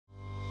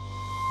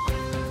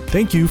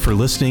Thank you for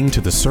listening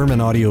to the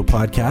Sermon Audio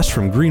Podcast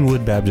from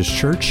Greenwood Baptist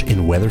Church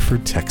in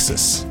Weatherford,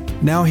 Texas.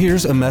 Now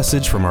here's a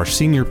message from our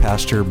senior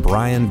pastor,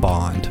 Brian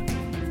Bond.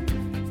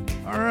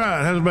 All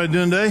right, how's everybody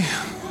doing today?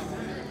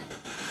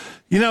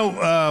 You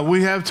know,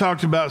 we have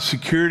talked about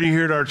security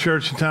here at our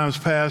church in times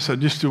past. I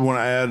just do want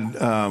to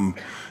add,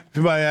 if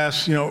anybody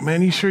asks,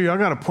 man, you sure y'all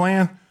got a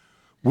plan?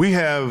 We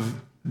have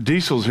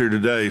Diesel's here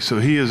today, so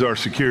he is our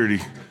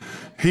security.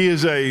 He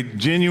is a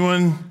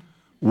genuine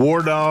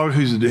war dog.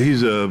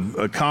 He's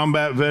a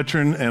combat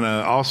veteran and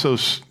also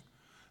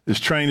is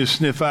trained to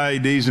sniff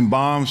IEDs and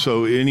bombs.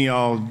 So any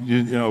of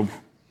y'all,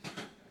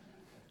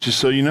 just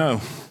so you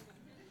know.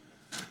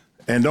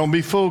 And don't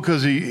be fooled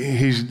because he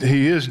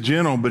is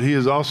gentle, but he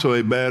is also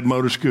a bad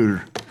motor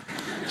scooter.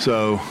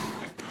 So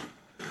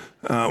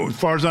as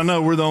far as I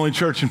know, we're the only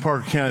church in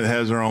Parker County that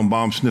has their own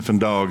bomb sniffing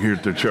dog here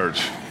at their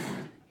church.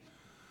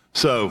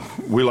 So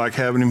we like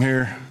having him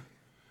here.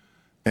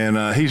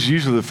 And he's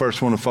usually the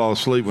first one to fall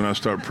asleep when I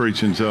start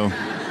preaching. So,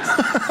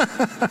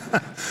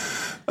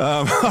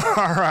 all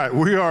right,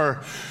 we're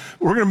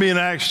going to be in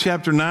Acts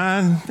chapter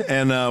 9,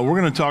 and we're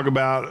going to talk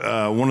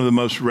about one of the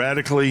most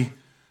radically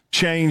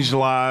changed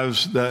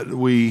lives that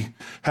we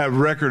have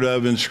record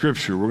of in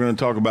Scripture. We're going to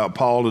talk about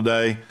Paul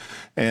today,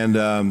 and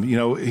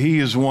he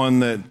is one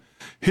that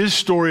his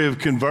story of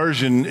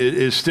conversion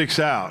it sticks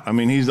out. I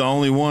mean, he's the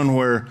only one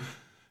where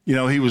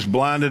he was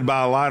blinded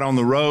by a light on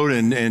the road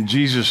and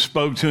Jesus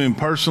spoke to him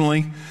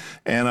personally.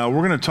 And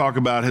we're going to talk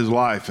about his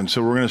life. And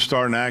so we're going to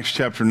start in Acts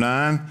chapter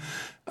 9.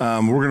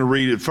 We're going to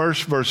read at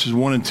first verses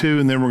 1 and 2,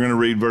 and then we're going to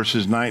read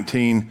verses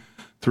 19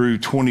 through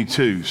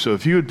 22. So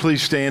if you would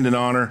please stand in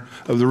honor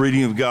of the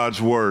reading of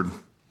God's word.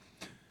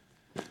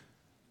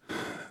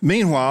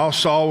 Meanwhile,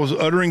 Saul was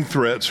uttering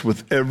threats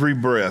with every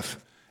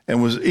breath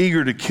and was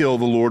eager to kill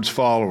the Lord's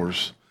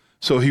followers.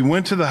 So he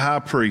went to the high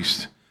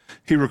priest.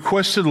 He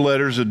requested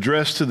letters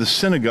addressed to the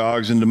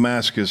synagogues in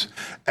Damascus,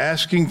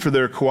 asking for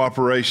their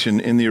cooperation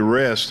in the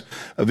arrest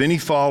of any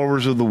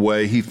followers of the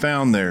way he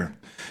found there.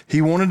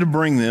 He wanted to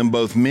bring them,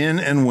 both men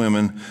and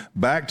women,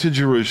 back to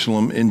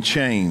Jerusalem in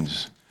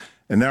chains.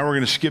 And now we're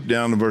going to skip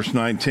down to verse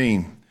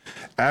 19.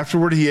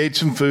 Afterward, he ate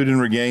some food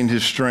and regained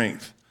his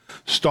strength.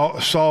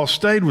 Saul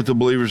stayed with the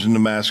believers in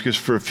Damascus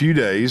for a few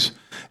days,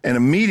 and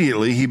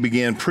immediately he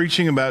began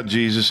preaching about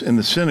Jesus in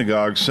the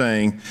synagogue,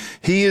 saying,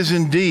 "He is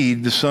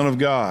indeed the Son of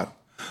God."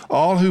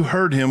 All who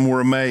heard him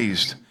were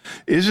amazed.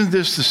 "Isn't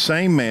this the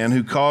same man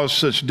who caused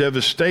such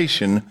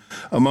devastation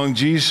among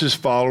Jesus'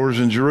 followers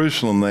in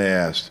Jerusalem?" they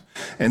asked.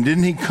 "And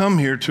didn't he come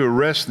here to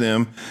arrest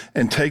them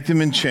and take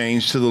them in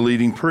chains to the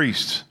leading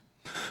priests?"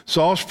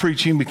 Saul's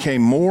preaching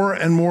became more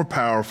and more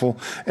powerful,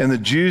 and the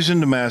Jews in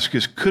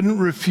Damascus couldn't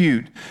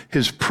refute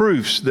his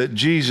proofs that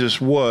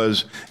Jesus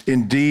was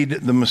indeed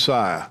the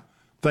Messiah.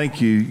 Thank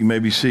you. You may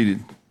be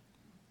seated.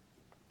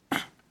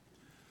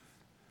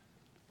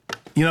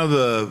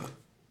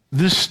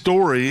 This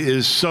story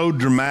is so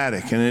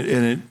dramatic,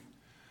 and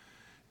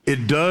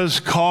it does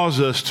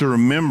cause us to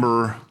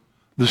remember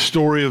the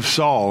story of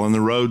Saul and the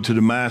road to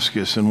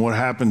Damascus and what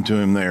happened to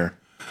him there.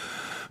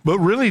 But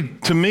really,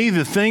 to me,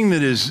 the thing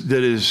that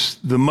is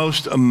the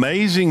most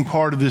amazing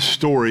part of this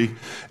story,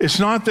 it's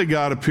not that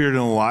God appeared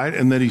in a light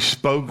and that he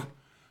spoke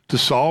to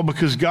Saul,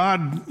 because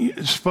God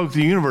spoke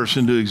the universe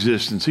into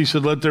existence. He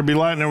said, "Let there be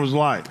light," and there was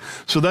light.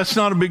 So that's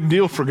not a big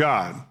deal for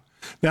God.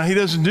 Now, he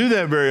doesn't do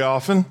that very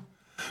often.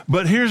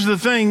 But here's the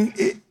thing.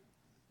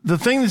 The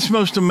thing that's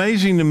most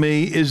amazing to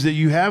me is that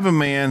you have a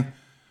man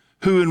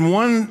who in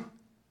one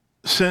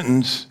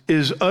sentence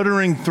is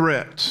uttering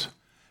threats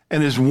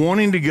and is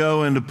wanting to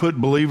go and to put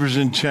believers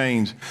in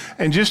chains.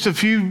 And just a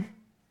few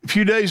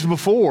days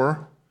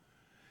before,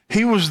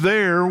 he was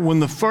there when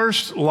the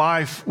first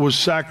life was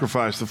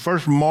sacrificed. The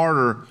first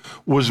martyr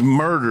was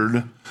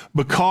murdered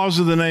because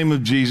of the name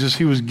of Jesus.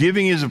 He was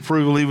giving his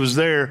approval. He was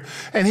there.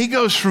 And he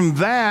goes from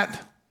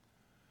that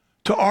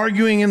to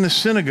arguing in the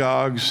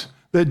synagogues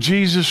that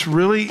Jesus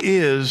really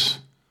is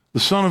the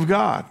Son of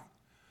God.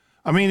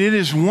 I mean, it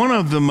is one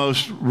of the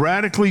most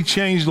radically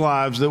changed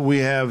lives that we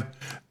have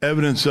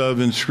evidence of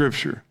in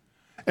Scripture.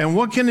 And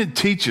what can it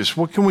teach us?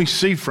 What can we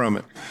see from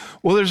it?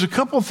 Well, there's a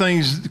couple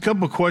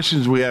of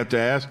questions we have to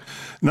ask.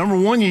 Number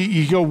one,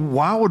 you go,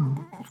 why would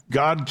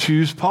God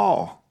choose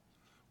Paul?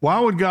 Why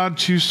would God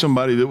choose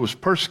somebody that was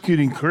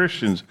persecuting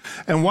Christians?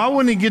 And why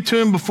wouldn't he get to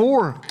him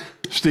before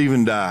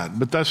Stephen died?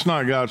 But that's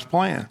not God's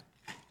plan.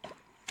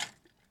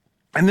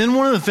 And then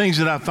one of the things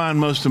that I find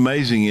most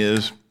amazing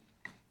is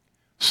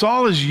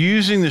Saul is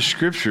using the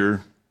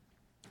Scripture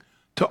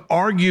to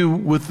argue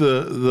with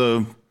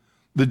the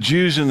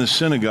Jews in the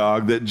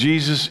synagogue that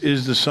Jesus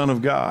is the Son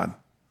of God.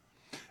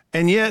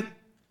 And yet,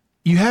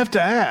 you have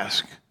to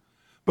ask,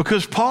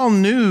 because Paul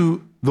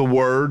knew the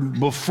word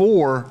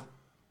before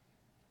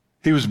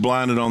he was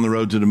blinded on the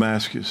road to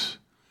Damascus.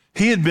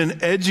 He had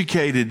been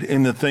educated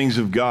in the things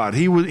of God.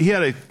 He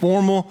had a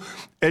formal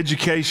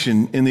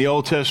education in the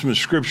Old Testament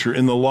Scripture,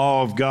 in the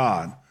law of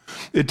God.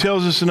 It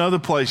tells us in other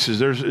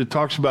places, it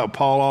talks about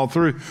Paul all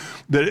through,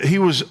 that he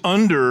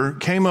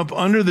came up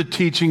under the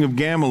teaching of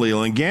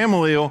Gamaliel. And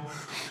Gamaliel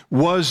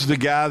was the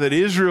guy that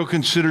Israel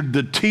considered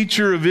the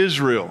teacher of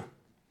Israel.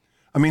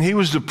 I mean, he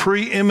was the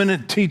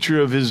preeminent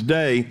teacher of his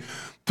day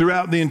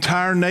throughout the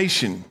entire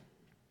nation.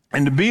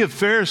 And to be a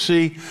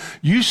Pharisee,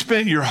 you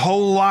spent your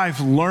whole life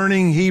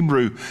learning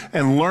Hebrew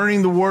and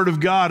learning the Word of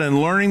God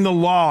and learning the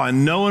law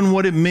and knowing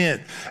what it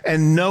meant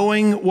and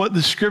knowing what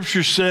the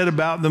Scripture said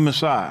about the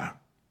Messiah.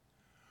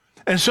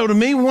 And so to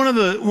me, one of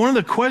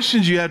the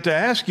questions you have to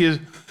ask is,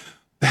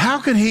 how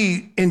could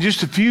he in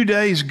just a few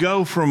days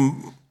go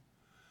from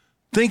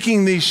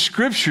thinking these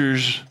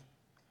Scriptures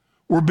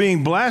were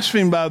being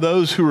blasphemed by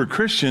those who were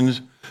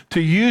Christians to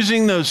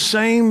using those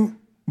same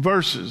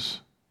verses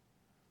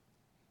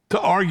to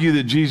argue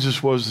that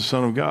Jesus was the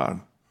Son of God?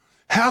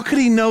 How could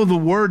he know the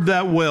Word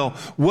that well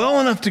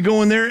enough to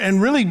go in there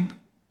and really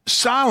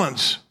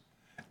silence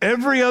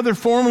every other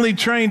formally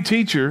trained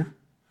teacher,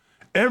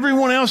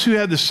 everyone else who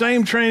had the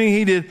same training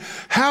he did?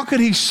 How could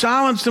he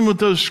silence them with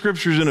those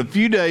Scriptures in a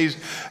few days?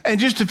 And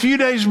just a few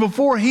days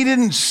before, he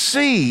didn't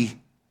see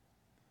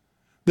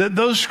that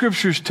those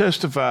Scriptures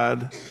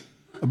testified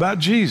about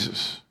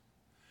Jesus.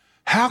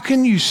 How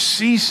can you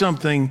see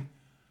something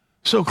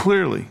so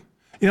clearly?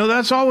 You know,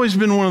 that's always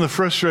been one of the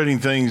frustrating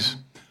things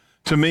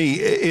to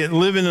me,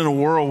 living in a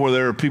world where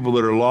there are people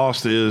that are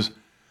lost, is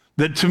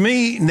that to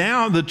me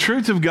now the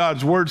truth of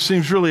God's Word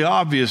seems really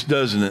obvious,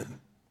 doesn't it?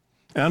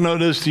 And I know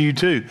it is to you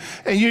too.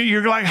 And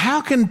you're like,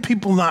 how can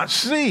people not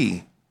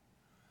see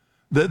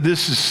that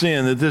this is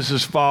sin, that this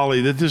is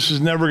folly, that this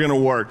is never going to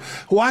work?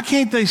 Why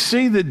can't they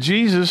see that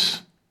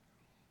Jesus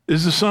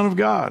is the Son of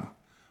God?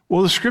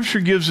 Well, the Scripture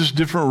gives us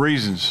different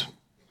reasons.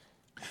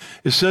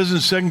 It says in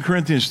 2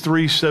 Corinthians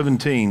 13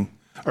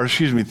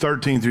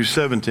 through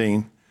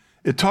 17,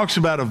 it talks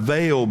about a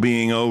veil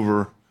being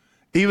over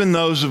even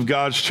those of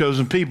God's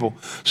chosen people.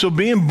 So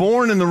being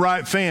born in the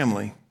right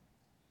family,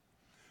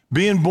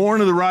 being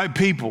born of the right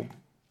people,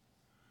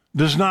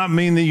 does not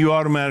mean that you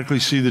automatically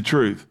see the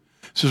truth.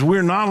 It says,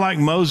 we're not like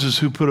Moses,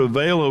 who put a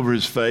veil over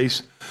his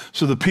face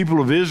so the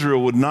people of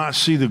Israel would not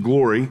see the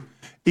glory,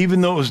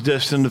 even though it was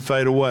destined to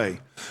fade away.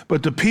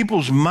 But the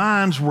people's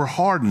minds were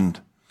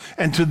hardened.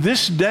 And to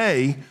this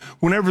day,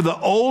 whenever the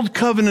Old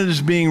Covenant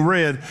is being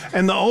read,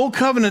 and the Old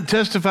Covenant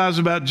testifies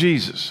about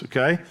Jesus,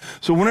 okay?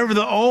 So whenever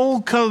the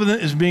Old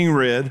Covenant is being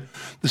read,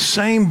 the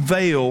same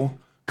veil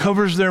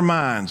covers their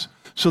minds,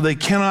 so they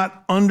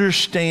cannot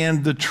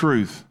understand the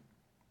truth.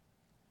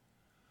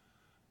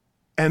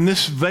 And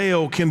this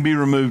veil can be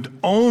removed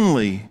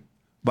only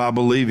by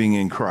believing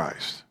in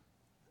Christ.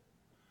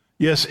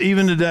 Yes,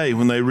 even today,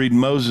 when they read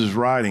Moses'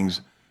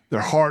 writings,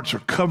 their hearts are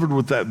covered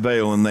with that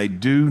veil and they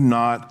do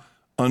not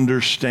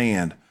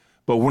understand.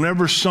 But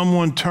whenever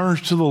someone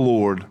turns to the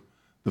Lord,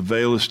 the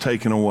veil is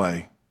taken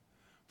away.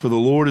 For the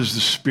Lord is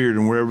the Spirit,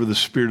 and wherever the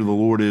Spirit of the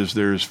Lord is,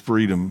 there is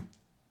freedom.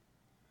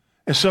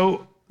 And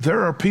so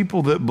there are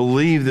people that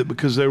believe that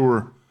because they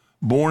were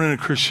born in a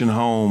Christian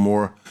home,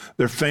 or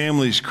their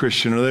family's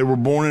Christian, or they were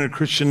born in a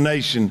Christian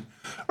nation,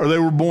 or they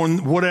were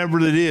born whatever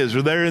it is,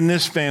 or they're in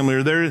this family,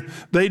 or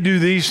they do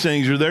these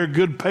things, or they're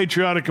good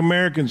patriotic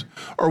Americans,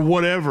 or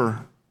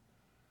whatever,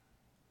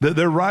 that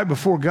they're right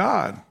before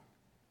God.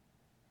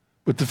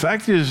 But the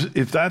fact is,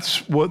 if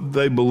that's what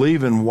they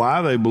believe and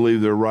why they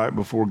believe they're right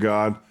before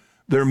God,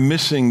 they're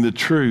missing the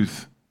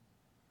truth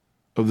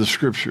of the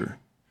Scripture.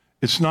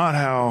 It's not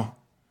how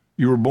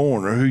you were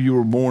born or who you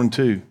were born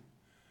to.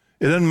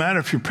 It doesn't matter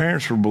if your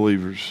parents were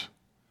believers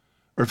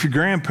or if your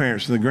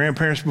grandparents and the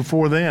grandparents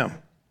before them.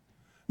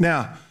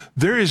 Now,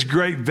 there is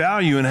great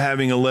value in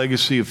having a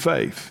legacy of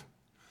faith.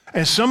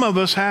 And some of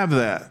us have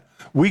that.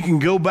 We can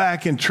go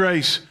back and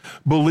trace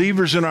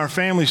believers in our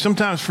family,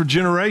 sometimes for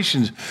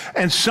generations.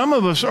 And some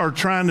of us are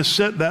trying to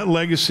set that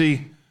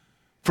legacy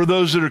for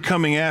those that are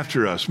coming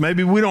after us.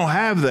 Maybe we don't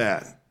have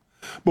that,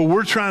 but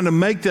we're trying to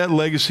make that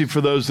legacy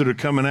for those that are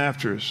coming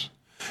after us.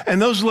 And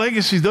those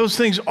legacies, those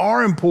things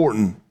are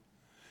important.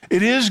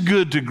 It is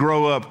good to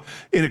grow up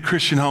in a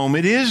Christian home.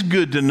 It is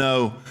good to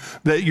know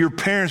that your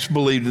parents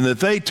believed and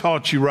that they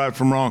taught you right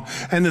from wrong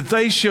and that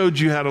they showed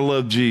you how to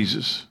love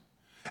Jesus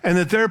and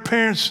that their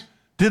parents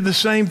did the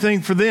same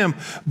thing for them.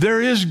 There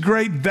is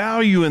great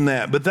value in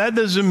that, but that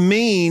doesn't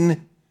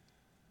mean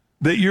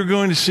that you're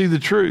going to see the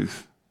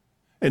truth.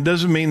 It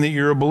doesn't mean that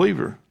you're a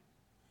believer.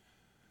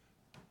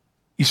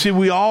 You see,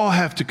 we all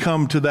have to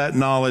come to that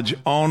knowledge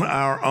on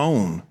our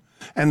own.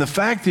 And the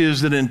fact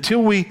is that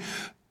until we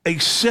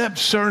accept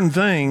certain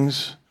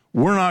things,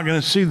 we're not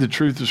going to see the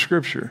truth of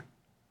Scripture.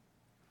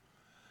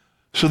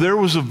 So there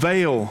was a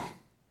veil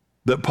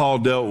that Paul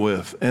dealt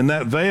with. And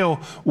that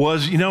veil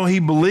was, he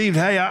believed,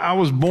 hey, I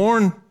was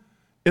born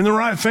in the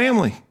right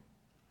family.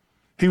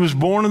 He was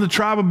born in the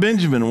tribe of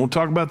Benjamin, and we'll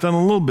talk about that in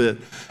a little bit.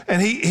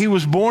 And he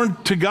was born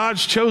to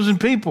God's chosen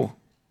people.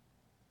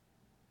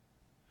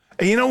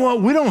 And you know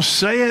what? We don't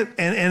say it,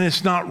 and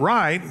it's not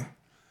right.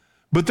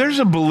 But there's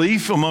a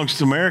belief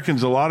amongst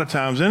Americans a lot of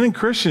times, and in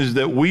Christians,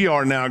 that we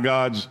are now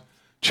God's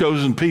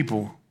chosen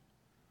people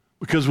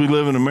because we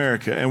live in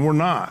America, and we're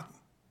not.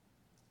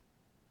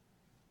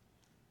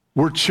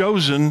 We're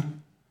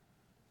chosen,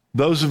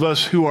 those of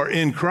us who are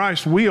in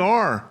Christ, we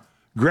are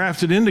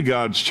grafted into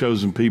God's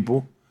chosen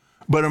people.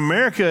 But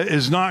America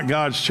is not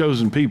God's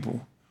chosen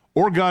people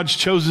or God's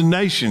chosen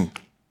nation.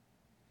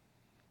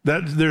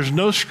 There's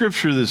no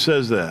scripture that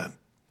says that.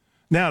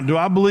 Now, do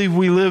I believe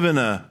we live in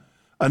a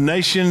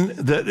nation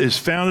that is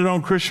founded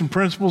on Christian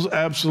principles?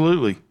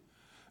 Absolutely.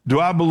 Do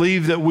I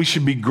believe that we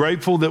should be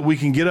grateful that we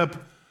can get up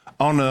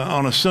on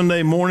a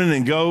Sunday morning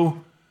and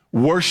go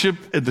worship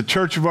at the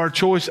church of our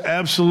choice?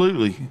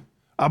 Absolutely.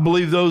 I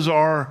believe those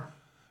are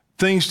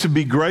things to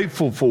be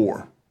grateful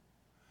for.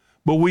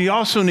 But we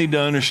also need to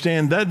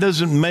understand that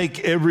doesn't make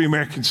every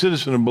American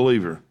citizen a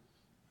believer.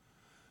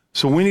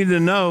 So we need to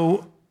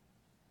know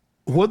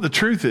what the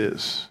truth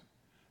is.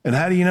 And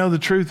how do you know the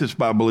truth? It's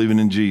by believing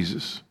in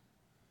Jesus.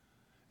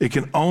 It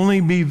can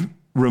only be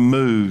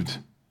removed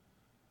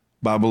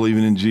by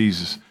believing in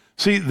Jesus.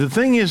 See, the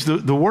thing is,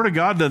 the Word of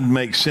God doesn't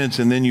make sense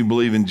and then you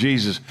believe in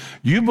Jesus.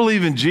 You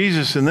believe in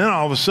Jesus and then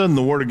all of a sudden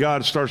the Word of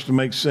God starts to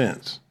make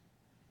sense.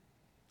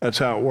 That's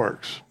how it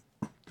works.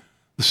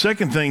 The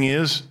second thing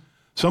is,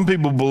 some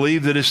people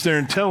believe that it's their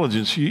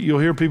intelligence. You'll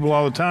hear people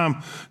all the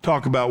time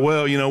talk about,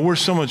 well, we're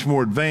so much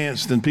more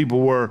advanced than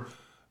people were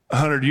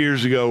 100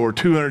 years ago or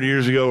 200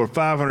 years ago or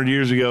 500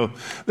 years ago.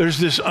 There's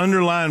this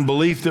underlying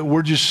belief that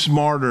we're just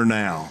smarter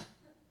now.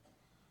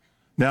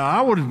 Now,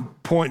 I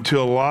would point to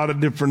a lot of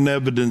different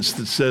evidence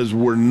that says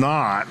we're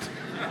not,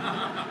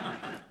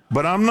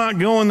 but I'm not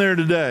going there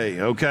today,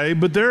 okay?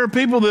 But there are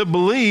people that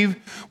believe,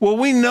 well,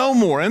 we know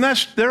more, and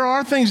there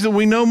are things that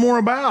we know more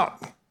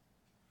about.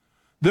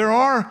 There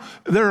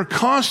are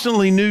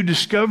constantly new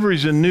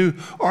discoveries and new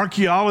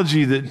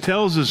archaeology that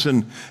tells us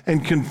and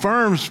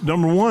confirms,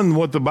 number one,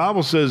 what the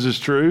Bible says is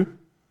true,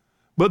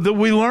 but that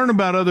we learn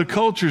about other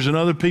cultures and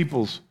other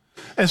peoples.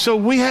 And so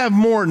we have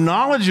more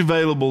knowledge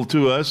available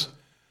to us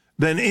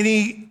than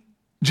any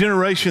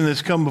generation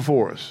that's come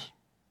before us.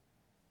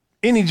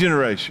 Any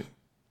generation.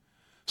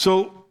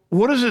 So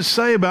what does it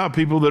say about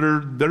people that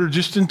are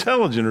just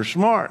intelligent or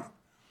smart?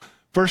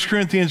 1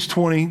 Corinthians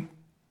 1,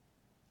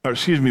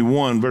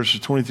 verses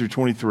 20 through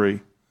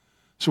 23.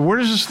 So where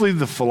does this leave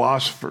the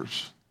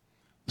philosophers,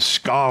 the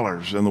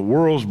scholars, and the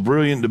world's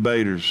brilliant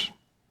debaters?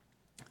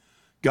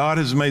 God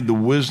has made the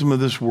wisdom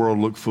of this world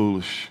look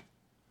foolish.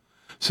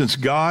 Since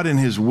God in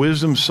his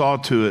wisdom saw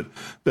to it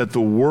that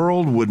the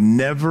world would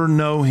never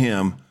know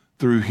him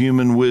through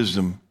human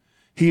wisdom,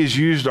 he has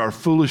used our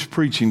foolish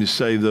preaching to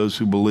save those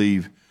who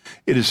believe.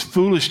 It is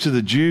foolish to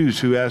the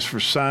Jews who ask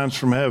for signs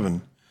from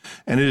heaven,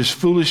 and it is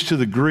foolish to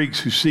the Greeks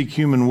who seek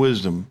human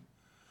wisdom.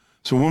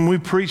 So when we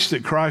preach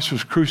that Christ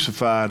was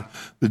crucified,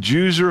 the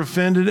Jews are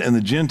offended and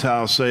the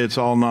Gentiles say it's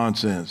all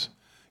nonsense.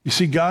 You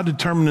see, God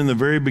determined in the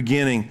very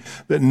beginning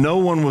that no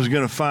one was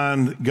going to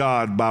find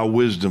God by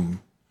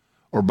wisdom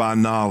or by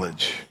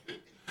knowledge.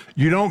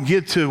 You don't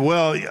get to,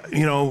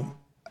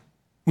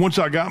 once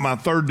I got my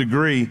third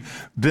degree,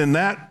 then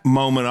that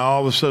moment I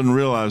all of a sudden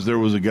realized there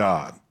was a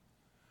God.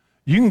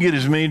 You can get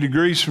as many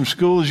degrees from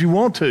school as you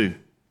want to,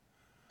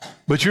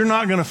 but you're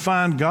not going to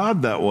find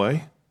God that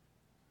way.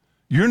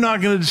 You're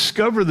not going to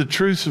discover the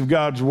truths of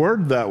God's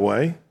word that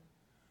way.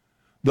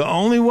 The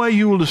only way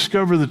you will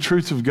discover the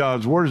truth of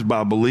God's word is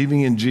by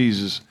believing in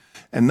Jesus,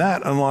 and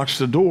that unlocks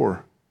the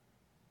door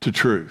to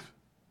truth.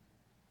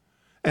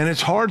 And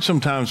it's hard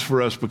sometimes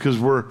for us because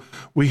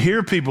we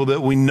hear people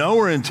that we know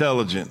are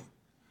intelligent,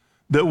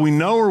 that we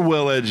know are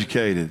well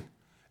educated,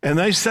 and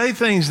they say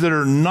things that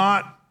are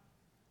not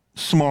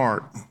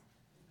smart.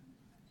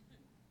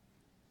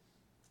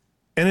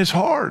 And it's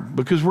hard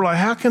because we're like,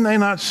 how can they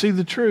not see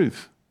the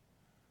truth?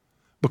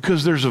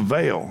 Because there's a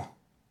veil.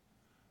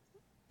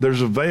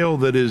 There's a veil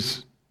that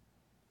is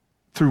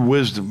through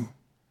wisdom.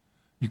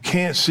 You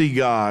can't see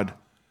God.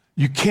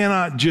 You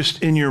cannot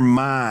just in your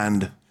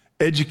mind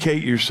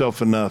educate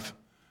yourself enough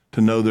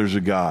to know there's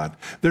a God.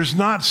 There's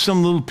not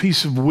some little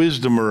piece of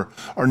wisdom or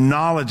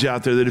knowledge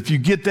out there that if you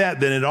get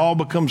that, then it all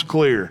becomes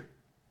clear.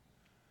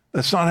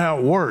 That's not how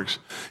it works.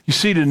 You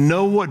see, to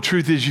know what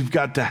truth is, you've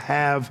got to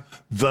have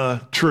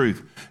the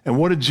truth. And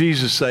what did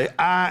Jesus say?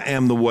 I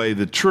am the way,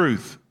 the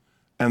truth,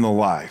 and the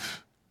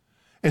life.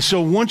 And so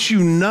once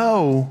you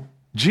know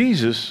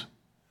Jesus,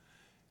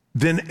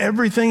 then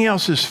everything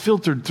else is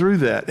filtered through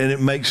that and it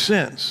makes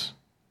sense.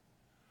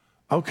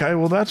 Okay,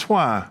 well, that's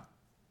why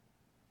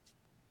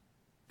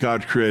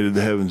God created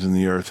the heavens and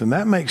the earth. And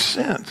that makes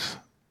sense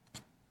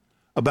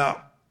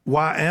about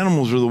why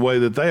animals are the way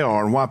that they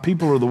are and why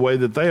people are the way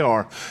that they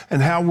are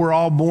and how we're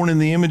all born in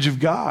the image of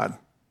God.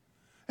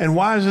 And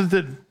why is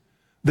it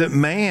that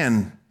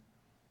man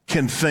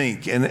can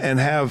think and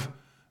have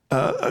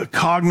a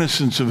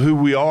cognizance of who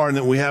we are and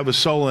that we have a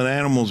soul and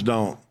animals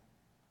don't?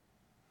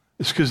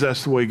 It's because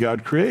that's the way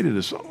God created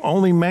us.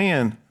 Only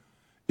man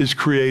is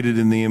created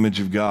in the image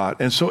of God.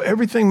 And so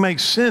everything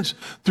makes sense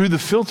through the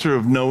filter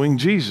of knowing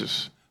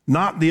Jesus,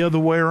 not the other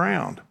way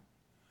around.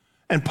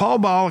 And Paul,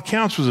 by all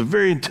accounts, was a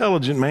very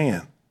intelligent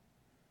man.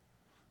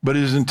 But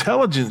his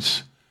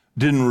intelligence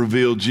didn't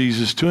reveal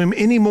Jesus to him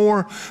any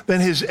more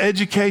than his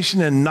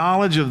education and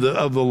knowledge of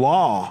the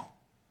law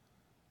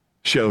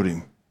showed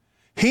him.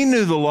 He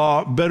knew the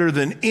law better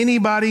than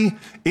anybody,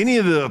 any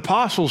of the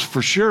apostles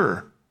for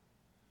sure.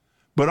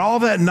 But all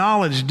that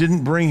knowledge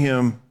didn't bring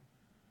him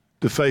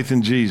to faith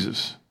in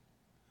Jesus.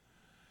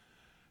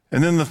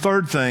 And then the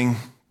third thing,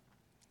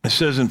 it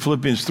says in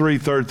Philippians 3,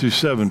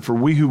 3-7, for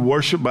we who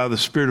worship by the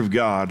Spirit of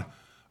God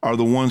are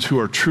the ones who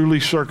are truly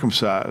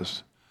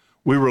circumcised.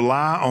 We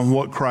rely on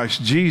what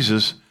Christ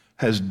Jesus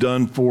has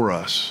done for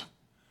us.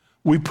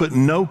 We put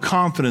no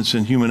confidence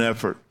in human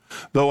effort,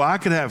 though I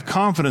could have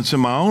confidence in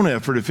my own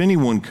effort if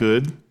anyone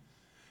could.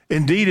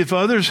 Indeed, if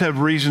others have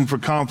reason for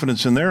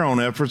confidence in their own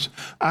efforts,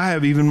 I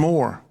have even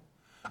more.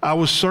 I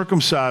was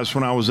circumcised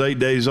when I was 8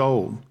 days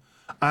old.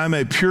 I am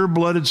a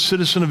pure-blooded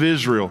citizen of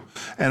Israel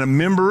and a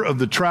member of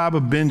the tribe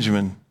of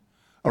Benjamin,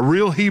 a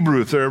real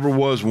Hebrew if there ever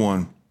was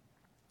one.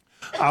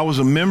 I was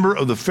a member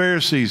of the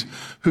Pharisees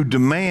who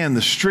demand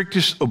the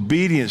strictest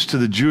obedience to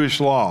the Jewish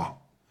law.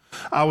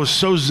 I was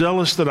so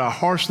zealous that I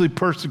harshly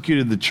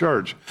persecuted the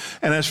church.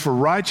 And as for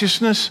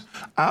righteousness,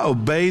 I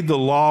obeyed the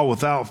law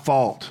without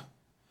fault.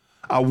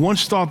 I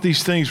once thought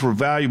these things were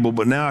valuable,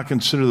 but now I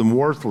consider them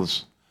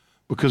worthless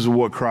because of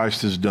what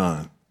Christ has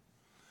done.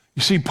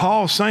 You see,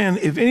 Paul's saying,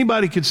 if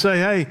anybody could say,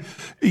 hey,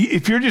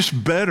 if you're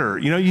just better,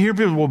 you hear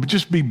people, well,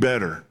 just be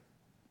better.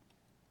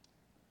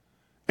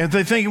 And if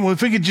they think, well,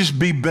 if we could just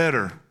be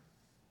better,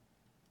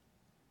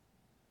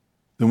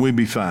 then we'd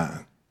be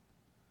fine.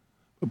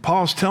 But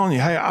Paul's telling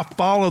you, hey, I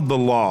followed the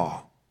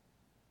law,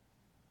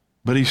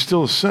 but he's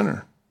still a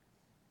sinner.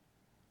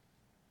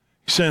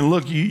 He's saying,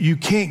 look, you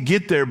can't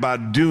get there by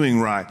doing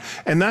right.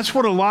 And that's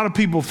what a lot of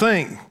people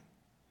think,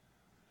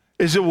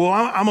 is that, well,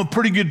 I'm a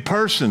pretty good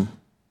person.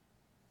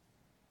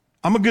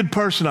 I'm a good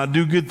person. I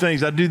do good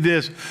things. I do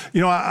this.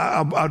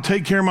 I'll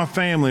take care of my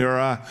family, or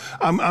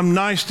I'm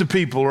nice to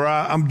people, or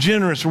I'm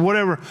generous, or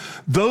whatever.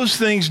 Those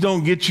things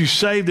don't get you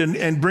saved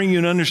and bring you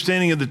an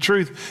understanding of the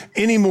truth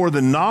any more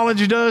than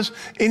knowledge does,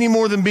 any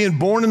more than being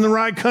born in the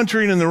right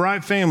country and in the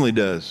right family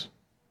does.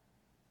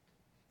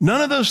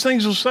 None of those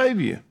things will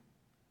save you.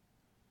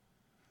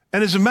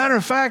 And as a matter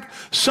of fact,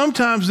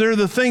 sometimes they're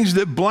the things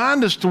that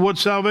blind us to what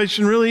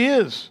salvation really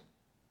is.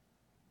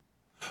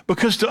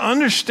 Because to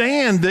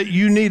understand that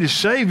you need a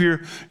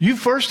Savior, you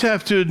first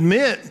have to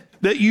admit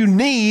that you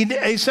need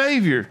a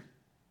Savior.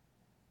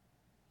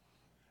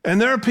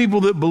 And there are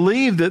people that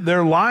believe that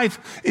their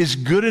life is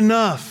good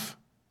enough.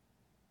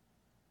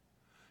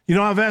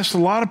 I've asked a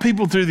lot of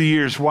people through the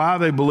years why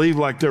they believe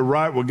like they're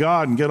right with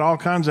God and get all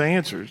kinds of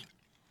answers.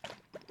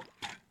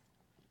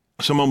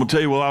 Someone will tell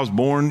you, well, I was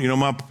born,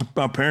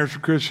 my parents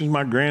were Christians,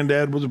 my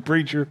granddad was a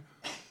preacher,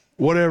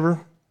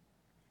 whatever.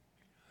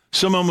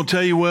 Some of them will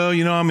tell you, well,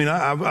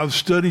 I've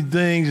studied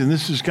things and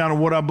this is kind of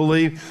what I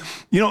believe.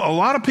 A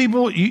lot of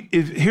people,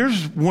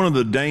 here's one of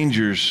the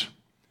dangers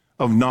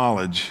of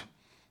knowledge,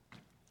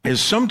 is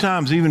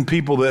sometimes even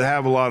people that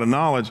have a lot of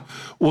knowledge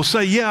will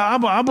say, yeah,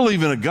 I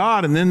believe in a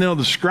God, and then they'll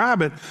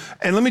describe it.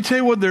 And let me tell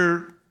you what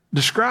they're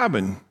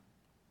describing.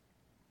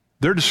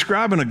 They're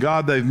describing a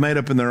God they've made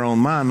up in their own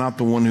mind, not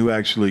the one who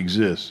actually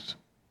exists.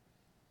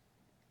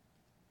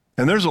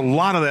 And there's a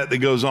lot of that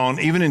goes on,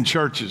 even in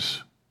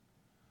churches.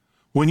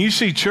 When you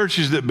see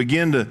churches that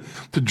begin to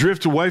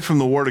drift away from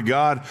the Word of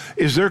God,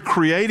 is they're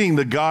creating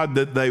the God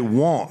that they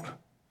want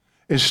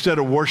instead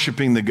of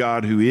worshiping the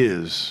God who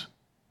is.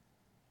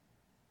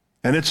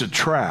 And it's a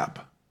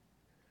trap.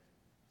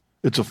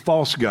 It's a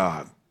false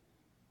God.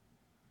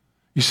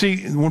 You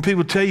see, when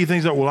people tell you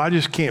things like, well, I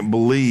just can't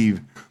believe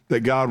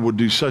that God would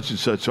do such and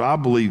such, so I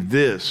believe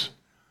this,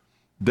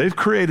 they've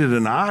created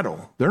an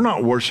idol. They're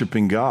not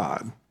worshiping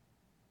God.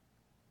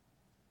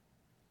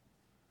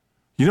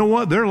 You know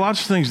what? There are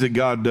lots of things that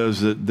God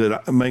does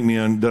that make me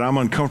that I'm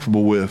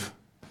uncomfortable with.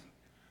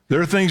 There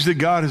are things that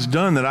God has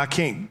done that I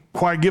can't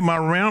quite get my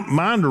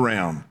mind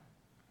around.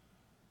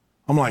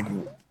 I'm like,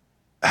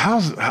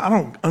 I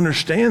don't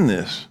understand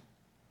this.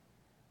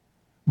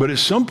 But at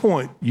some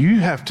point, you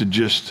have to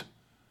just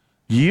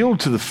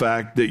yield to the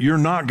fact that you're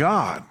not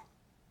God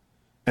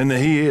and that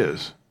He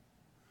is.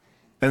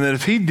 And that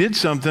if He did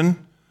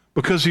something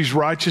because He's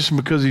righteous and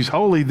because He's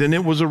holy, then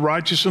it was a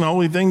righteous and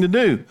holy thing to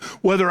do,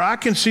 whether I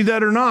can see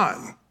that or not.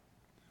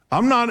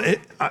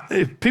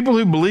 If people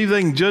who believe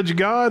they can judge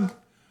God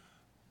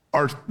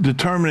are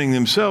determining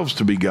themselves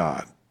to be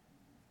God.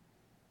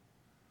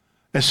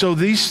 And so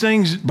these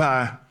things,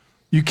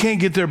 you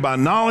can't get there by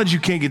knowledge, you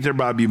can't get there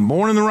by being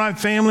born in the right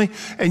family,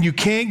 and you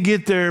can't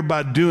get there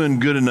by doing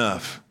good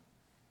enough.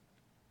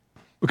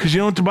 Because you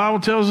know what the Bible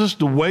tells us?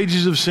 The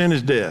wages of sin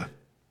is death.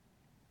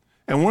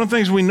 And one of the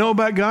things we know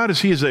about God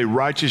is He is a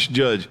righteous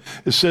judge.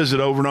 It says it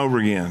over and over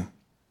again.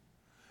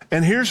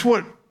 And here's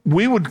what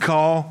we would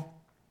call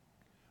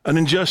an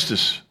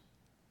injustice.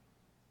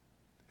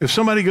 If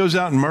somebody goes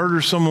out and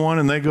murders someone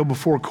and they go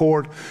before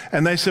court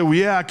and they say, well,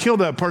 yeah, I killed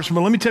that person,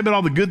 but let me tell you about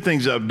all the good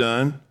things I've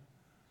done.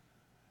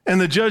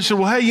 And the judge said,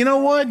 well, hey, you know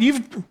what?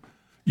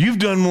 You've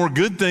done more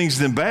good things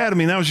than bad. I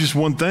mean, that was just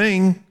one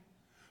thing.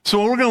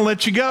 So we're going to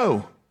let you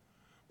go.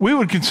 We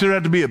would consider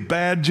that to be a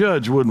bad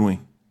judge, wouldn't we?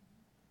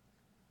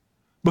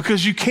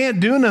 Because you can't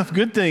do enough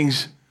good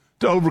things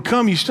to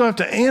overcome. You still have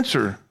to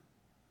answer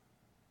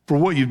for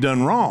what you've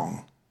done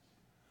wrong.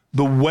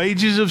 The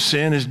wages of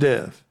sin is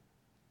death.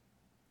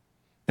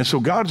 And so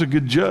God's a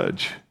good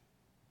judge.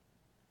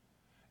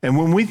 And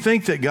when we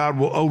think that God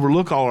will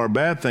overlook all our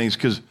bad things,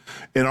 because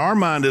in our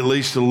mind at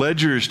least the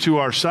ledger is to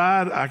our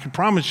side, I can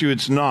promise you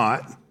it's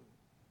not.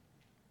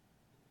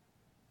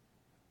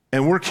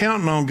 And we're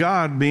counting on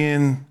God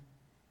being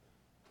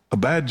a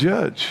bad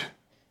judge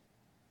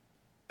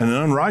and an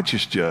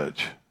unrighteous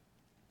judge.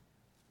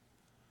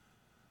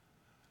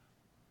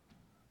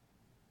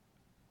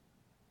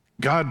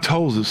 God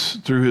tells us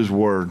through his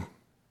word,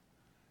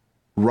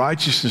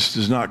 righteousness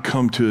does not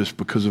come to us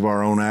because of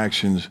our own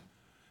actions.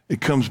 It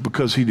comes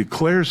because he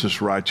declares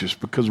us righteous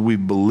because we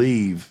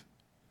believe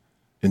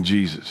in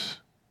Jesus.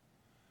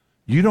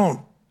 You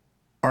don't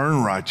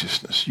earn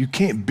righteousness. You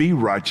can't be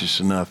righteous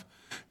enough.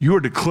 You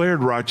are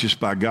declared righteous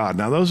by God.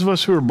 Now, those of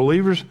us who are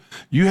believers,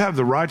 you have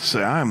the right to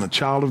say, I am a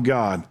child of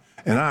God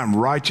and I am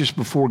righteous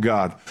before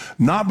God,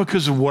 not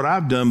because of what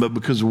I've done, but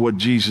because of what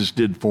Jesus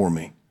did for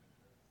me.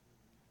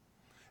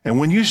 And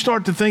when you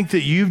start to think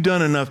that you've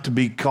done enough to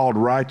be called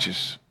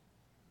righteous,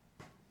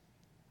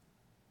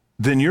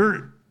 then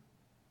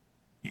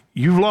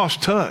you've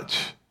lost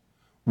touch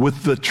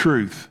with the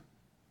truth.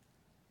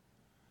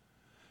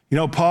 You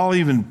know, Paul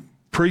even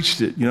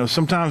preached it. You know,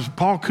 sometimes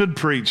Paul could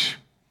preach.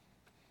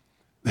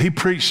 He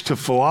preached to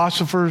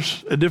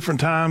philosophers at different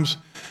times.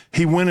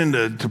 He went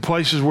into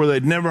places where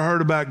they'd never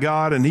heard about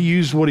God, and he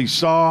used what he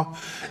saw.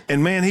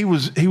 And man, he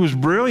was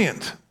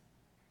brilliant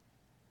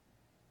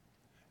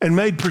and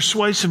made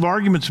persuasive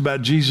arguments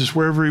about Jesus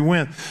wherever he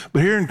went.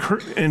 But here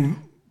in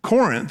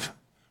Corinth,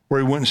 where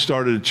he went and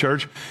started a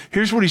church,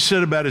 here's what he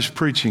said about his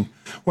preaching.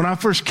 When I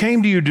first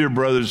came to you, dear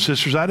brothers and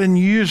sisters, I didn't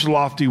use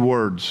lofty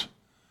words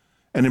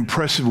and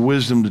impressive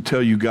wisdom to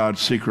tell you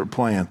God's secret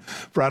plan.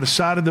 For I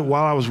decided that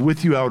while I was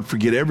with you, I would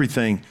forget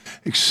everything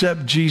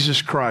except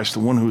Jesus Christ, the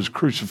one who was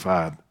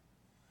crucified.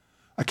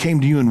 I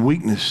came to you in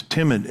weakness,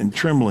 timid and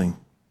trembling.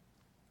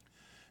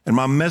 And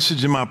my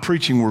message and my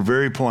preaching were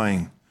very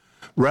plain.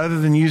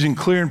 Rather than using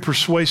clear and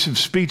persuasive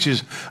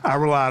speeches, I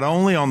relied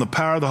only on the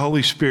power of the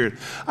Holy Spirit.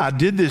 I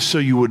did this so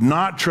you would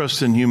not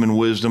trust in human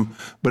wisdom,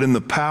 but in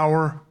the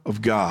power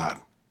of God.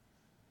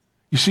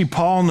 You see,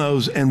 Paul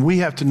knows, and we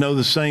have to know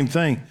the same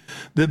thing,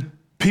 that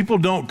people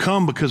don't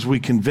come because we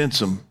convince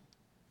them.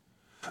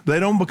 They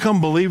don't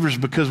become believers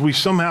because we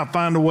somehow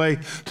find a way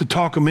to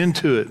talk them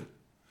into it.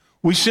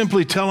 We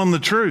simply tell them the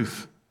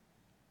truth.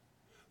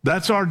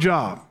 That's our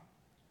job.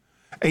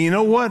 And you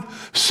know what?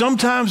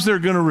 Sometimes they're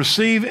going to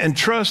receive and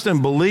trust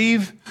and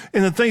believe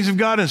in the things of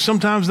God, and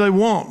sometimes they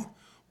won't.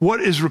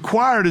 What is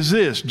required is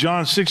this,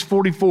 John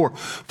 6:44.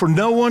 For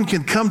no one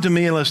can come to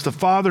me unless the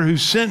Father who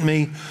sent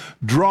me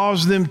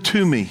draws them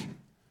to me.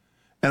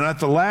 And at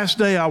the last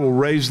day, I will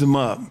raise them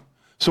up.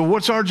 So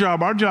what's our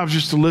job? Our job is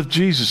just to lift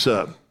Jesus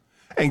up.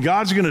 And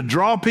God's going to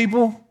draw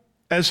people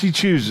as he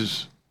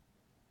chooses.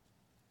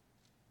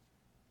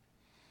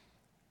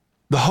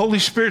 The Holy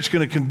Spirit's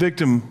going to convict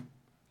them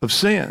of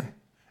sin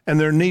and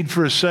their need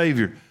for a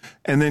Savior.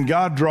 And then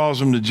God draws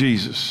them to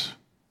Jesus.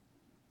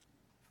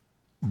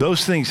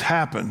 Those things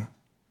happen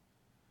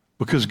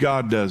because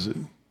God does it.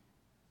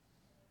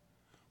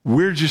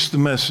 We're just the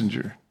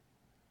messenger.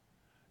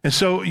 And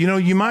so, you know,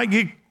 you might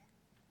get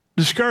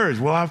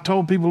discouraged. Well, I've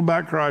told people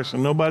about Christ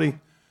and nobody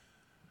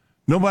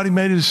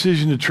made a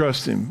decision to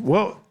trust him.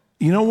 Well,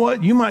 you know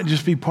what? You might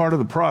just be part of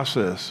the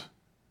process.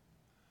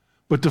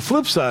 But the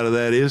flip side of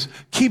that is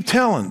keep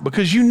telling,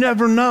 because you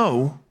never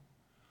know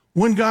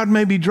when God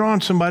may be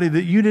drawing somebody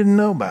that you didn't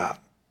know about.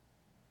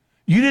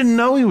 You didn't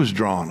know he was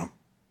drawing them.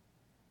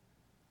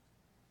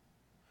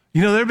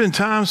 You know, there have been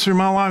times through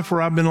my life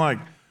where I've been like,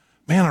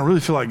 man, I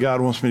really feel like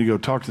God wants me to go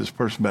talk to this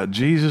person about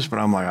Jesus, but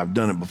I'm like, I've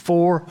done it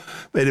before.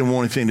 They didn't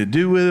want anything to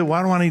do with it.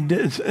 Why do I need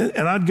to?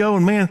 And I'd go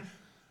and man,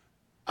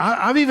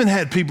 I've even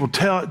had people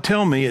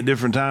tell me at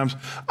different times,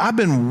 I've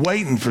been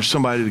waiting for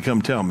somebody to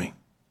come tell me.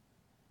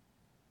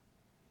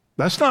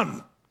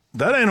 That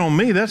ain't on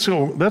me.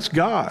 That's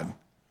God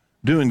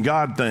doing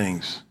God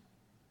things.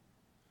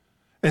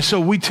 And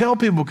so we tell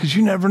people because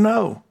you never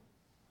know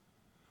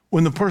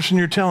when the person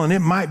you're telling, it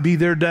might be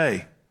their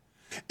day.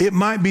 It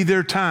might be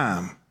their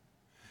time.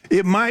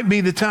 It might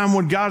be the time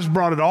when God's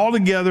brought it all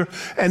together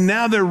and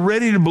now they're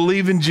ready to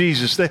believe in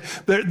Jesus.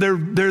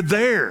 They're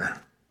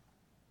there.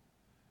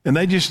 And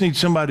they just need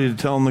somebody to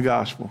tell them the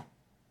gospel.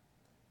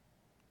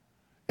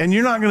 And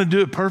you're not going to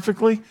do it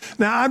perfectly.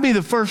 Now, I'd be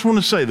the first one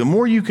to say, the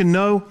more you can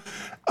know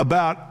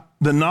about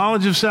the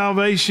knowledge of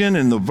salvation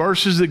and the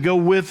verses that go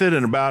with it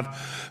and about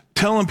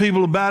telling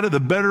people about it, the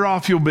better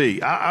off you'll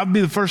be. I'd be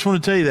the first one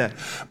to tell you that.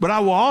 But I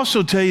will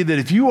also tell you that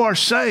if you are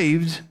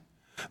saved,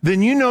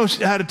 then you know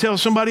how to tell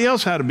somebody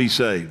else how to be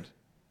saved.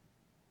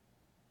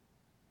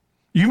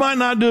 You might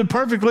not do it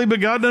perfectly, but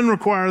God doesn't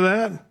require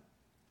that.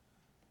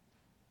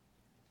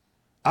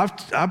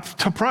 I've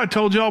probably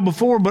told y'all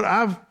before, but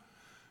I've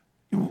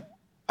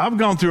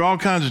gone through all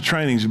kinds of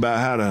trainings about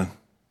how to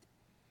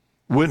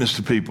witness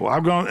to people.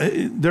 I've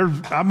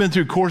been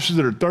through courses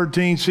that are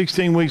 13,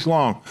 16 weeks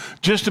long,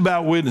 just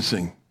about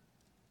witnessing.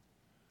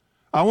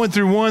 I went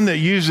through one that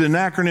used an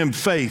acronym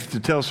FAITH to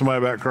tell somebody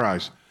about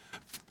Christ.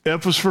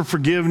 F was for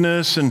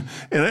forgiveness, and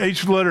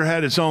each letter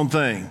had its own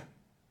thing.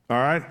 All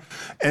right?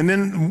 And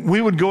then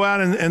we would go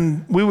out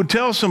and we would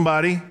tell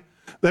somebody,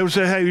 they would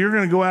say, hey, you're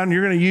going to go out and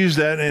you're going to use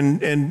that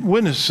and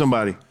witness to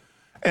somebody.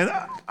 And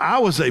I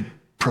was a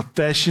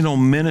professional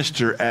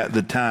minister at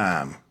the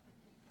time.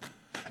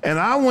 And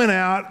I went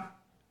out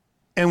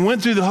and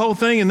went through the whole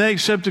thing, and they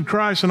accepted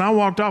Christ, and I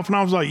walked off, and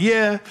I was like,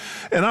 yeah.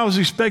 And I was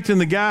expecting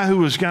the guy who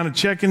was kind of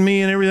checking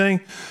me and everything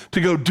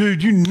to go,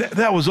 dude,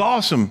 that was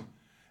awesome.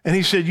 And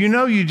he said,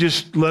 you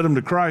just led them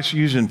to Christ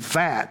using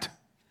fat.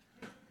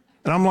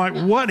 And I'm like,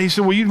 what? He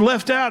said, well, you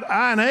left out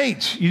I and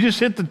H. You just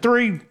hit the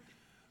 3.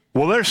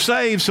 Well, they're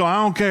saved, so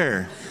I don't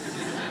care.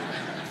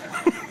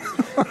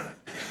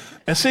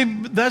 And see,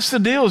 that's the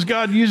deal, is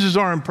God uses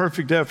our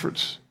imperfect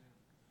efforts.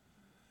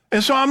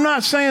 And so I'm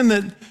not saying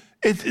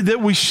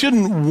that we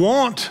shouldn't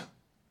want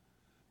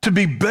to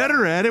be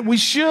better at it. We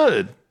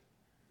should.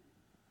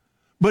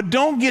 But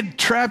don't get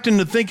trapped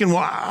into thinking, well,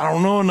 I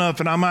don't know enough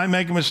and I might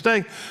make a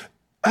mistake.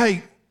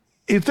 Hey,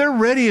 if they're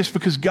ready, it's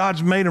because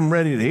God's made them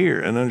ready to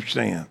hear and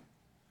understand.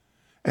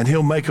 And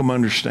he'll make them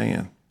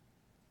understand.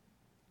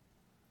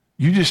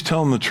 You just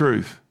tell them the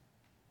truth.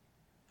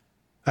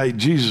 Hey,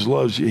 Jesus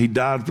loves you. He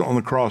died on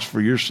the cross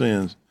for your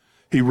sins.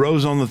 He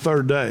rose on the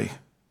 3rd day.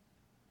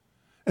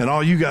 And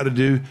all you got to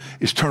do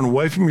is turn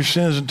away from your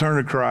sins and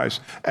turn to Christ,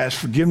 ask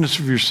forgiveness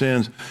of your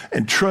sins,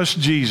 and trust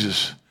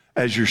Jesus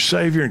as your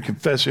Savior and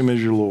confess him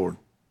as your Lord.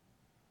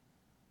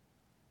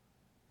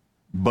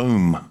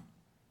 Boom.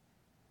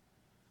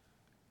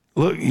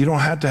 Look, you don't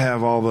have to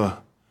have all the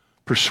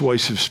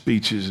persuasive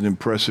speeches and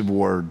impressive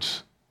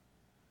words.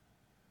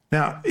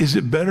 Now, is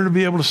it better to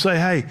be able to say,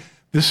 hey,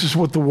 this is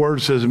what the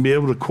word says, and be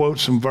able to quote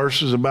some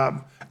verses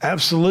about?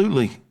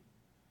 Absolutely.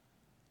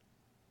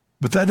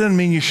 But that doesn't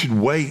mean you should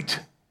wait.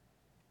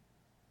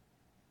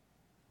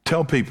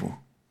 Tell people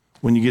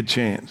when you get a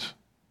chance.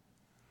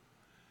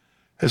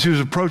 As he was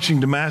approaching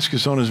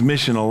Damascus on his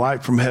mission, a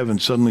light from heaven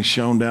suddenly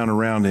shone down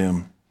around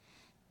him.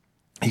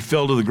 He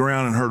fell to the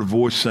ground and heard a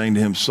voice saying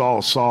to him,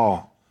 Saul,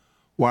 Saul,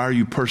 why are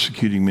you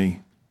persecuting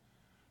me?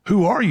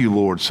 Who are you,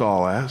 Lord?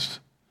 Saul asked.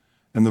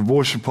 And the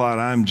voice replied,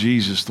 I am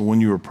Jesus, the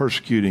one you are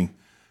persecuting.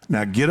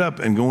 Now get up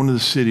and go into the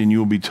city, and you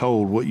will be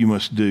told what you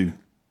must do.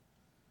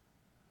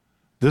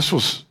 This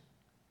was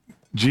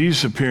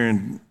Jesus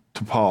appearing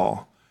to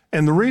Paul.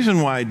 And the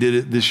reason why he did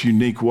it this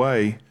unique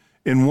way,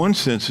 in one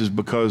sense, is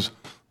because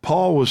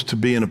Paul was to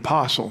be an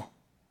apostle.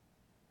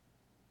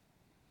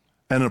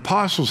 And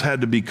apostles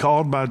had to be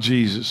called by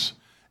Jesus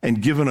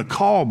and given a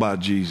call by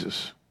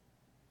Jesus.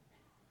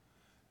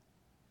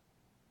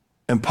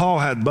 And Paul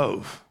had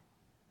both.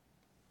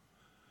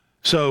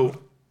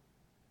 So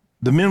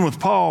the men with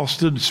Paul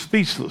stood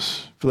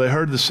speechless, for they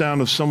heard the sound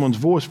of someone's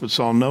voice but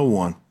saw no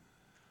one.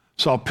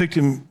 Saul picked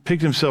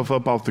himself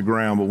up off the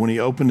ground, but when he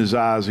opened his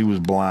eyes, he was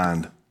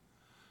blind.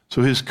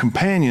 So his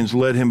companions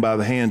led him by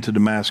the hand to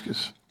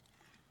Damascus.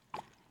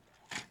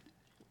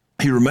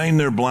 He remained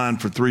there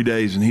blind for 3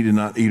 days, and he did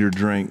not eat or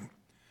drink.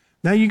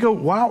 Now you go,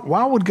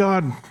 why would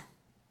God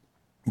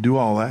do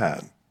all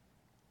that?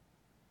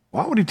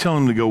 Why would he tell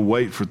him to go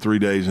wait for 3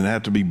 days and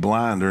have to be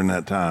blind during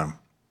that time?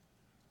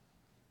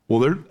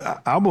 Well,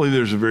 I believe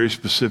there's a very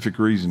specific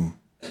reason.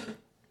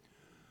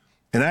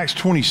 In Acts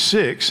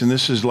 26, and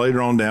this is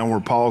later on down where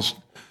Paul's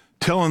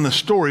telling the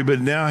story,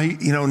 but now he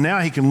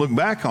can look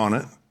back on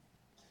it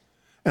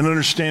and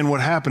understand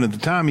what happened at the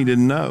time he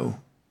didn't know.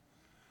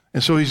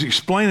 And so he's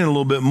explaining a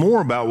little bit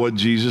more about what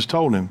Jesus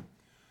told him.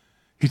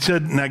 He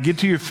said, now get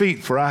to your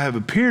feet, for I have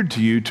appeared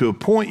to you to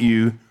appoint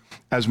you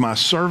as my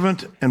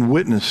servant and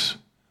witness.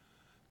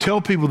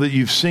 Tell people that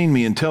you've seen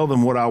me and tell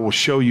them what I will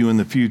show you in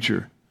the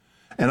future.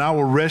 And I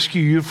will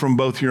rescue you from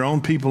both your own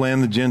people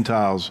and the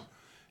Gentiles.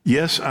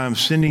 Yes, I am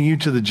sending you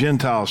to the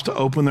Gentiles to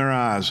open their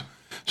eyes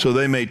so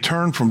they may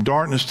turn from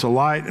darkness to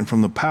light and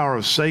from the power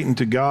of Satan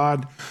to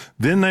God.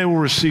 Then they will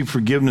receive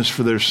forgiveness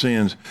for their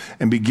sins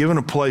and be given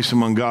a place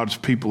among God's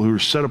people who are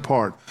set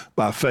apart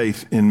by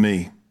faith in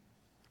me.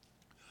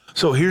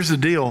 So here's the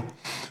deal.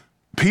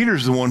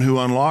 Peter's the one who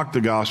unlocked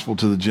the gospel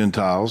to the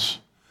Gentiles,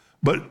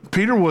 but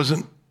Peter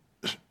wasn't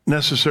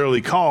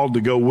necessarily called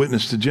to go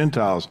witness to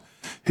Gentiles.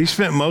 He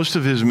spent most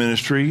of his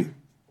ministry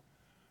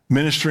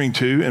ministering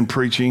to and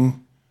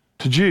preaching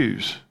to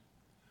Jews.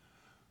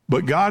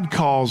 But God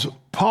calls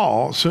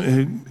Paul, so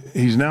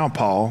he's now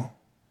Paul,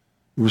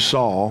 who was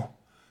Saul,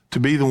 to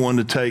be the one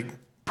to take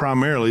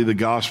primarily the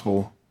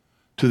gospel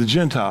to the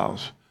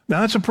Gentiles. Now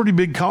that's a pretty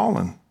big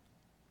calling.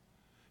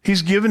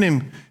 He's given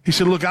him, he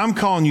said, look, I'm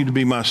calling you to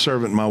be my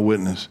servant, my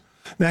witness.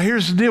 Now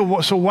here's the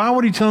deal. So why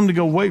would he tell him to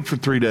go wait for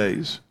 3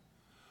 days?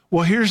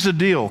 Well, here's the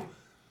deal.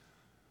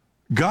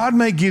 God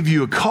may give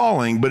you a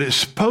calling, but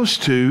it's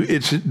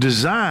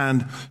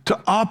designed to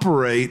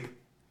operate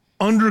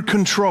under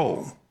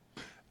control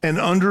and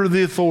under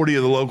the authority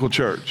of the local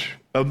church,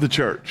 of the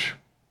church.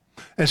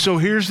 And so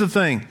here's the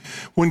thing.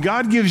 When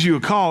God gives you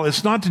a call,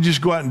 it's not to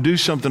just go out and do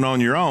something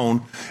on your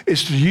own.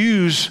 It's to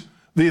use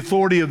the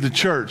authority of the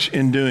church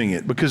in doing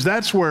it, because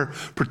that's where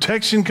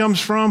protection comes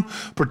from,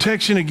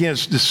 protection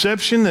against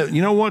deception. That,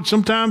 you know what,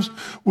 sometimes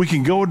we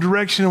can go a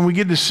direction and we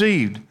get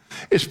deceived.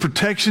 It's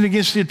protection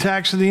against the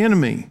attacks of the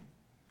enemy.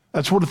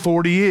 That's what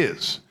authority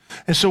is.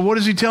 And so what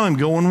does he tell him?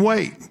 Go and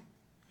wait.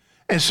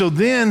 And so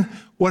then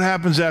what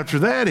happens after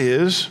that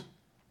is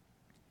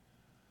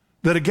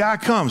that a guy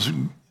comes.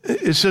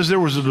 It says there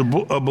was a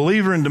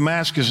believer in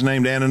Damascus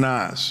named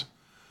Ananias.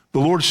 The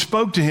Lord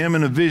spoke to him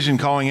in a vision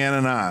calling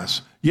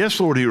Ananias.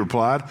 Yes, Lord, he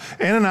replied.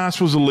 Ananias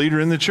was a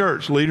leader in the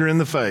church, leader in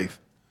the faith.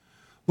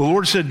 The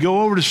Lord said,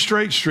 go over to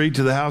Straight Street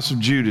to the house of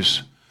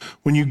Judas.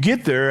 When you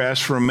get there,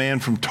 ask for a man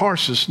from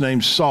Tarsus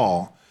named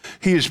Saul.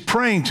 He is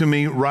praying to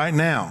me right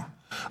now.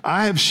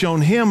 I have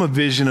shown him a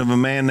vision of a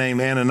man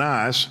named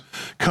Ananias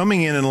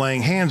coming in and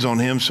laying hands on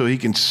him so he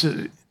can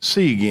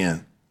see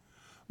again.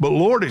 But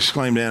Lord,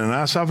 exclaimed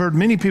Ananias, I've heard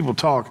many people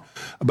talk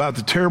about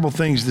the terrible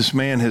things this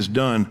man has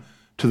done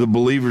to the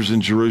believers in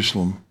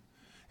Jerusalem.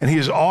 And he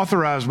is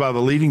authorized by the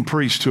leading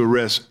priest to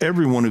arrest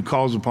everyone who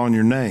calls upon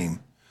your name.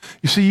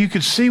 You see, you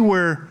could see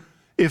where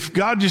if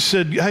God just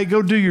said, hey,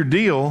 go do your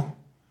deal,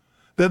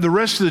 that the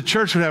rest of the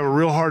church would have a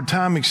real hard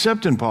time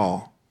accepting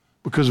Paul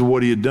because of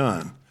what he had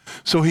done.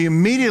 So he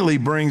immediately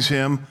brings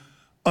him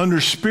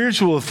under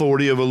spiritual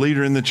authority of a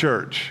leader in the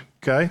church,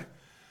 okay?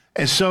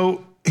 And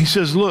so he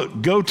says,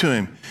 look, go to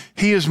him.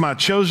 He is my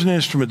chosen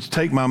instrument to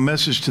take my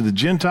message to the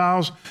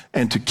Gentiles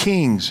and to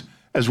kings,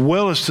 as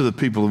well as to the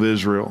people of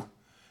Israel.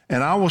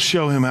 And I will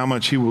show him how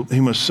much he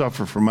must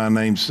suffer for my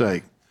name's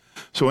sake.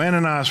 So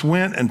Ananias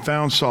went and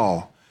found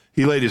Saul.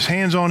 He laid his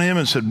hands on him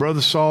and said,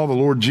 Brother Saul, the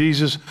Lord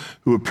Jesus,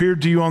 who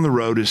appeared to you on the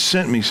road, has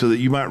sent me so that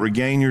you might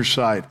regain your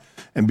sight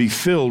and be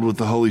filled with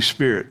the Holy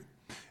Spirit.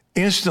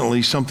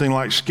 Instantly, something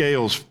like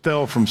scales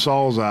fell from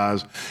Saul's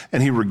eyes,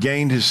 and he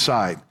regained his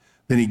sight.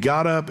 Then he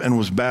got up and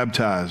was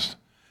baptized.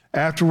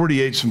 Afterward,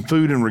 he ate some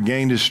food and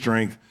regained his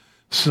strength.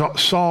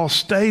 Saul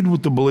stayed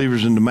with the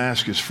believers in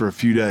Damascus for a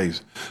few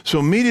days. So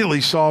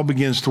immediately Saul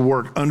begins to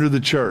work under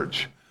the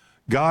church.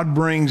 God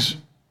brings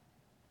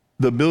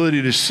the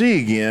ability to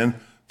see again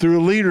through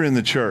a leader in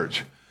the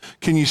church.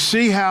 Can you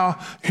see how,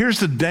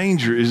 here's the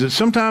danger, is that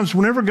sometimes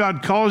whenever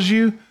God calls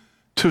you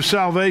to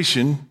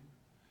salvation,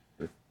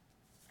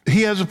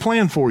 he has a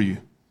plan for you.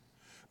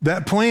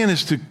 That plan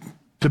is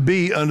to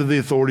be under the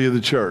authority of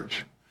the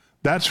church.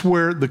 That's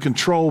where the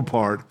control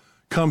part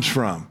comes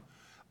from.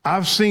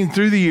 I've seen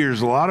through the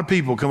years a lot of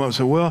people come up and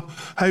say, well,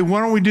 hey,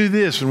 why don't we do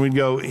this? And we'd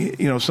go,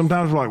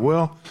 sometimes we're like,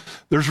 well,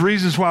 there's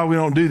reasons why we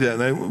don't do that.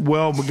 And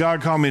but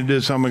God called me to do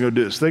this, so I'm going to go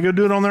do this. They go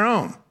do it on their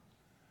own.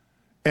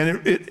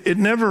 And it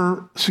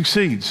never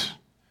succeeds.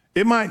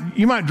 You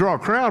might draw a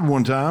crowd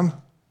one time,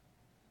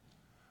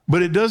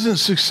 but it doesn't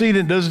succeed.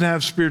 It doesn't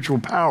have spiritual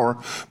power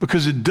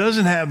because it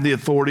doesn't have the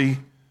authority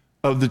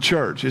of the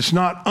church. It's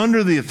not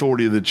under the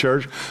authority of the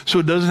church, so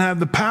it doesn't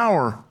have the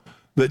power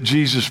that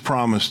Jesus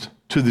promised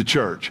to the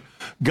church.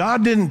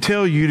 God didn't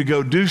tell you to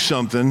go do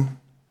something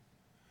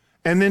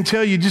and then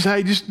tell you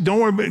just don't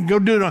worry, go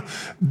do it.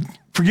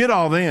 Forget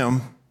all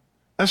them.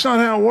 That's not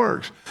how it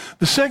works.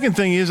 The second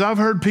thing is I've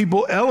heard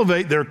people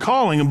elevate their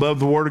calling above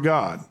the Word of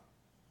God.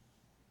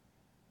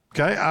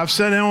 Okay, I've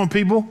sat down with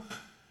people.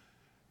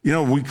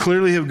 We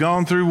clearly have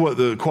gone through what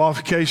the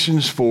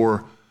qualifications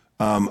for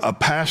a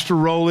pastor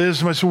role is.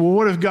 Somebody said, well,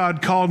 what if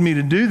God called me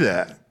to do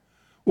that?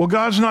 Well,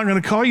 God's not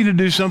going to call you to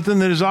do something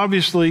that is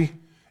obviously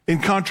in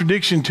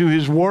contradiction to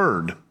his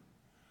word.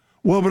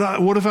 Well,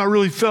 but what if I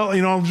really felt,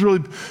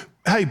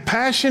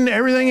 passion,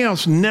 everything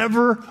else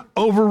never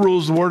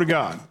overrules the word of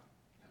God.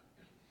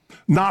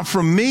 Not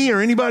from me or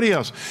anybody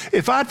else.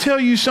 If I tell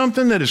you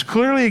something that is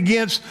clearly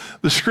against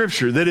the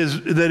scripture, that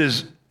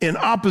is in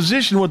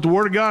opposition to what the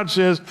word of God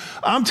says,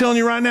 I'm telling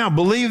you right now,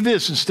 believe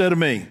this instead of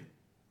me.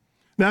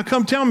 Now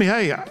come tell me,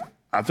 hey,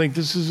 I think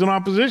this is in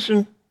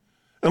opposition,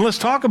 and let's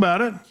talk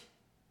about it.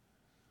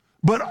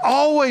 But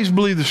always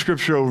believe the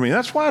scripture over me.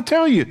 That's why I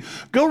tell you,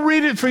 go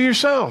read it for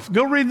yourself.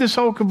 Go read this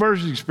whole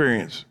conversion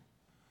experience.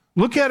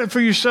 Look at it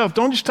for yourself.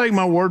 Don't just take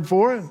my word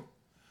for it.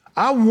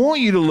 I want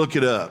you to look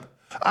it up.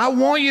 I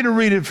want you to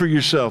read it for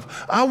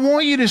yourself. I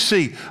want you to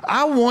see.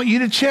 I want you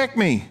to check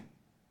me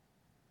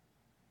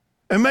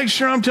and make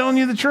sure I'm telling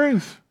you the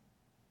truth.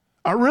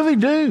 I really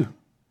do.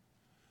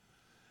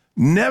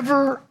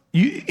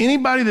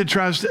 Anybody that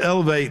tries to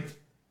elevate,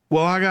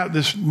 well, I got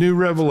this new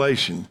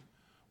revelation.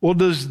 Well,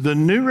 does the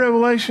new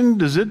revelation,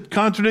 does it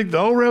contradict the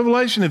old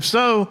revelation? If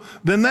so,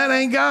 then that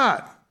ain't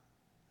God.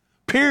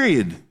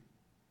 Period.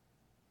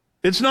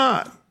 It's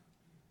not.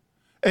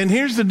 And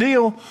here's the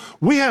deal.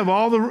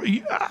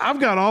 I've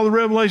got all the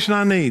revelation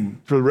I need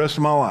for the rest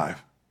of my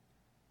life.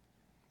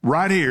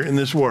 Right here in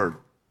this word.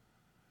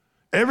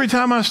 Every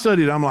time I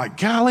study it, I'm like,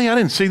 golly, I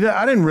didn't see that.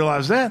 I didn't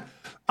realize that.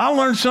 I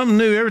learn something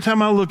new every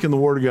time I look in the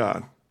word of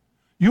God.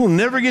 You will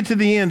never get to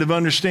the end of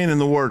understanding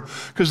the word,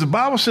 because the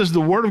Bible says the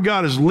word of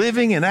God is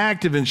living and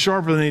active and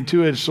sharper than any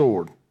two-edged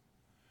sword.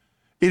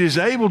 It is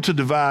able to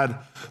divide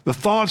the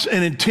thoughts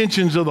and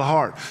intentions of the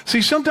heart.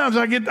 See, sometimes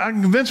I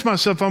convince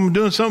myself I'm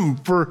doing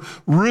something for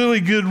really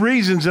good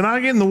reasons, and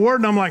I get in the Word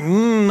and I'm like,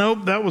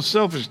 nope, that was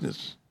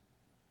selfishness.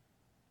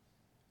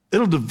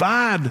 It'll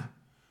divide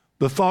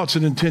the thoughts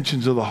and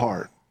intentions of the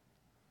heart.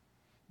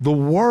 The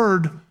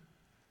Word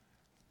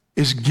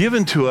is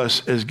given to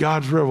us as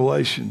God's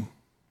revelation.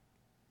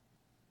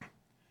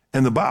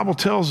 And the Bible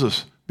tells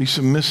us, be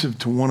submissive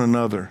to one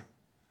another.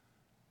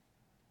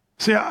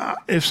 See,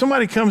 if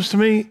somebody comes to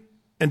me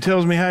and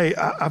tells me, hey,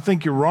 I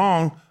think you're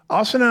wrong,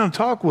 I'll sit down and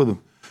talk with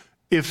them.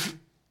 If,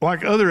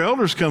 like other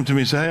elders come to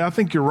me and say, hey, I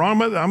think you're wrong,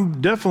 but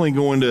I'm definitely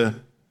we're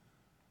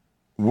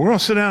going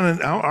to sit down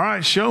and, all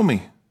right, show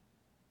me.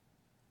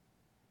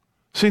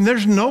 See,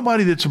 there's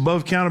nobody that's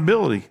above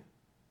accountability.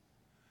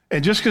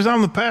 And just because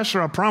I'm the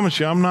pastor, I promise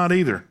you, I'm not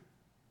either.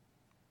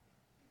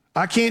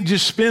 I can't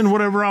just spend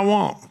whatever I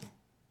want.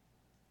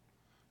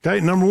 Okay,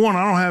 number one,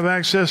 I don't have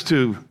access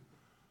to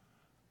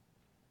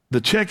the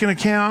checking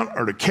account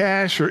or the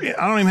cash, or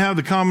I don't even have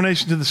the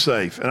combination to the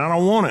safe, and I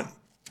don't want it.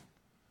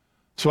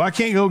 So I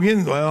can't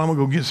I'm going to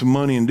go get some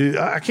money and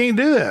I can't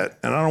do that,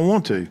 and I don't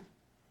want to.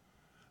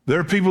 There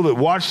are people that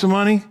watch the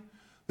money,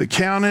 that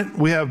count it.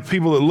 We have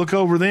people that look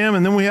over them,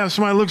 and then we have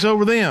somebody that looks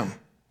over them.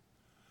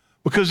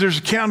 Because there's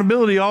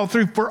accountability all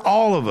through for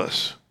all of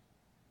us.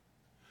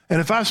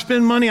 And if I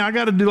spend money, I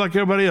got to do like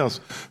everybody else.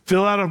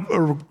 Fill out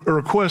a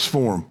request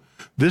form.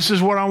 This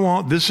is what I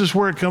want. This is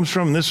where it comes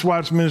from. This is why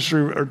it's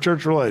ministry or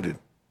church related.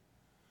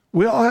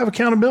 We all have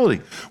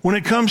accountability. When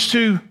it comes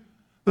to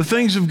the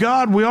things of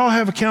God, we all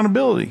have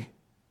accountability.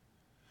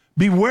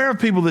 Beware of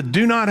people that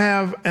do not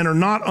have and are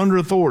not under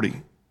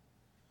authority.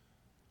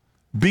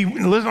 I'm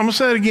going to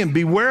say that again.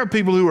 Beware of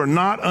people who are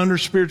not under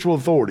spiritual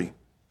authority.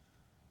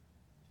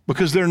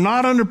 Because they're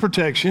not under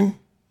protection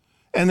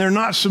and they're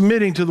not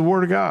submitting to the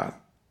Word of God.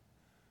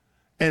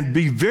 And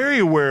be very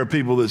aware of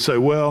people that say,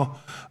 well,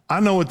 I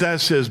know what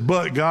that says,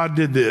 but God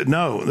did this.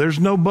 No, there's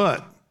no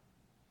but.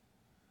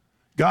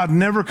 God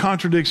never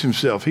contradicts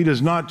himself. He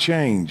does not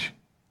change.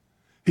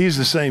 He's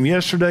the same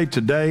yesterday,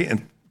 today,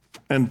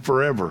 and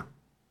forever.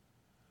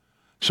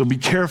 So be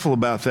careful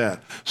about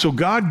that. So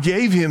God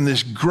gave him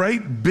this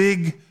great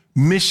big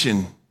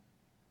mission,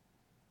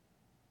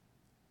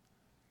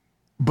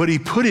 but he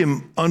put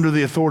him under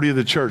the authority of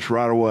the church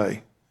right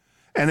away.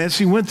 And as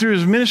he went through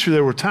his ministry,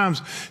 there were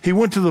times he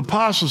went to the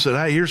apostles and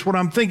said, hey, here's what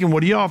I'm thinking.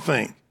 What do y'all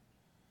think?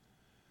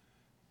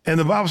 And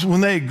the Bible says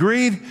when they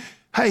agreed,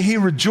 hey, he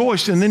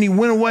rejoiced, and then he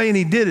went away and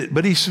he did it.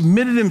 But he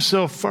submitted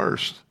himself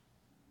first.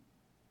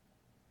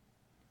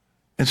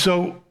 And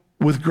so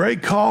with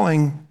great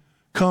calling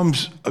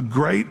comes a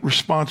great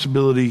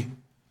responsibility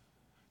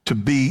to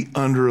be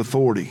under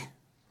authority.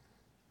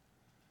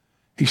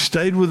 He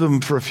stayed with them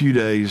for a few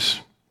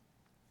days.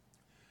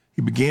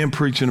 He began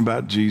preaching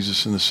about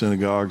Jesus in the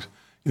synagogues.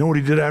 You know what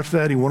he did after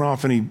that? He went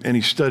off and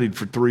he studied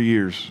for 3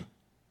 years.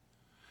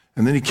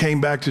 And then he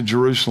came back to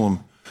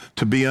Jerusalem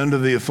to be under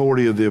the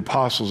authority of the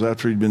apostles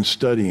after he'd been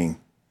studying.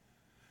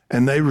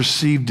 And they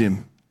received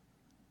him.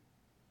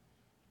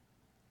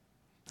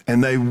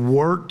 And they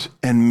worked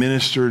and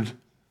ministered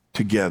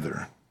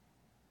together.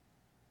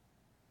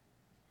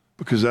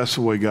 Because that's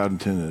the way God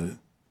intended it.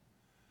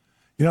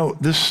 You know,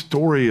 this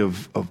story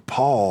of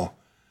Paul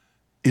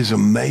is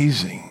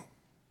amazing.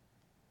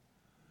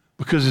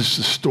 Because it's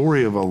the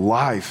story of a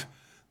life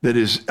that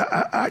is,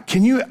 I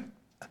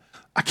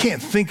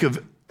can't think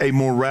of a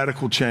more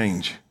radical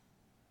change.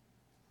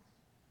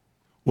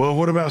 Well,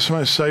 what about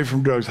somebody saved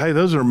from drugs? Hey,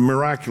 those are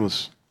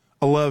miraculous.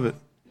 I love it.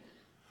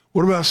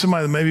 What about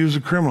somebody that maybe was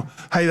a criminal?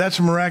 Hey, that's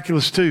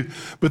miraculous too.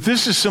 But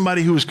this is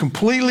somebody who was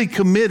completely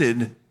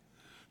committed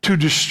to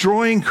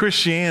destroying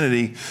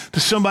Christianity, to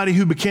somebody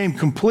who became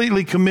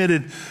completely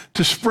committed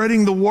to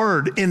spreading the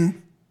word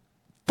in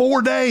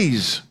 4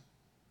 days.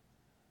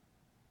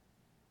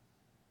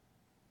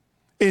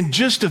 In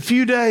just a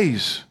few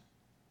days.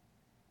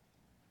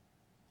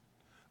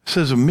 It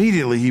says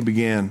immediately he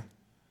began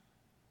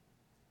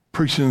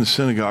preaching in the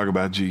synagogue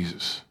about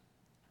Jesus.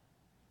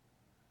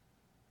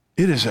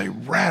 It is a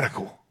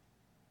radical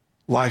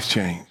life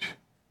change.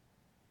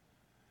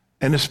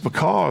 And it's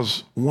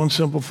because one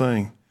simple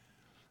thing,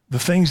 the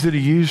things that he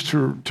used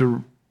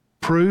to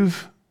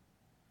prove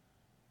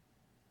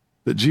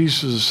that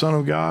Jesus is the Son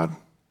of God,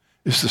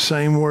 it's the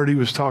same word he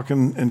was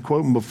talking and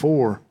quoting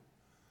before.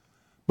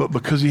 But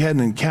because he had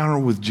an encounter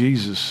with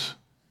Jesus,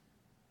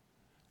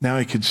 now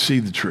he could see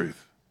the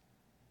truth.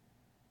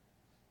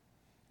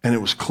 And it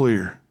was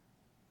clear.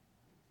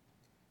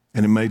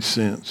 And it made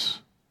sense.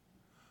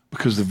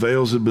 Because the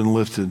veils had been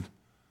lifted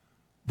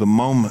the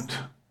moment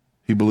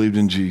he believed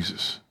in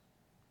Jesus.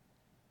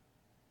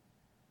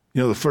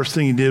 You know, the first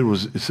thing he did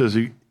was, it says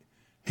he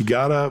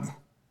got up,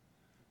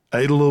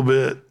 ate a little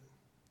bit,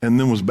 and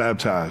then was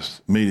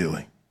baptized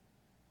immediately.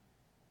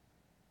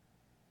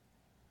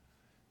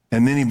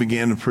 And then he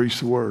began to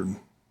preach the word.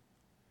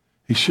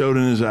 He showed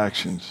in his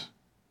actions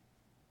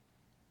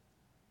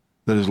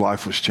that his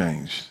life was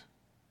changed.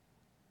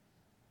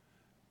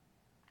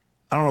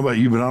 I don't know about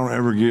you, but I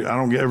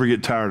don't ever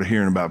get tired of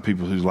hearing about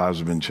people whose lives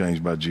have been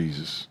changed by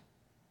Jesus.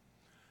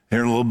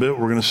 Here in a little bit,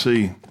 we're going to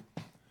see.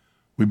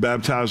 We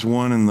baptized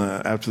one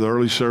after the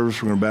early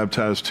service. We're going to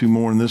baptize 2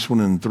 more in this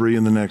one and 3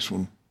 in the next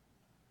one.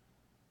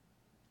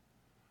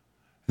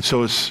 And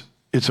so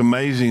it's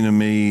amazing to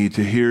me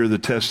to hear the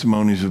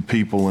testimonies of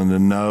people and to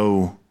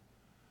know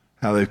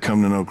how they've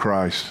come to know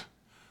Christ.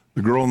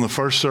 The girl in the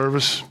first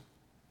service,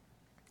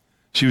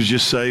 she was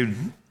just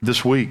saved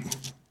this week.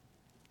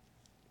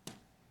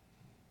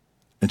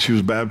 And she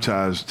was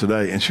baptized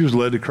today. And she was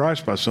led to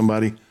Christ by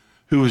somebody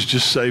who was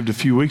just saved a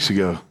few weeks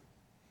ago.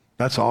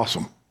 That's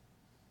awesome.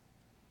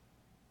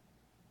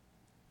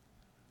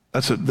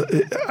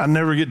 I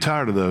never get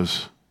tired of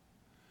those.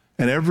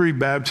 And every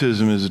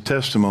baptism is a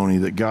testimony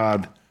that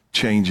God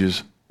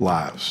changes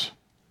lives.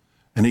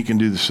 And he can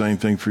do the same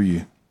thing for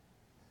you.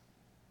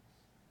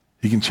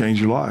 He can change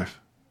your life.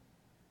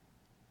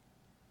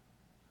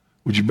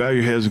 Would you bow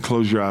your heads and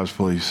close your eyes,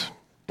 please?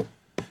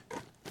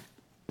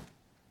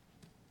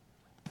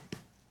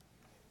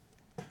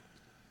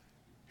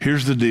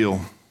 Here's the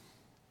deal.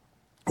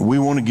 We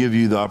want to give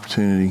you the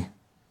opportunity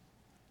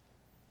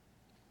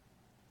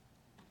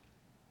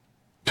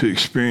to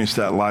experience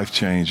that life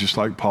change, just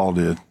like Paul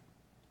did,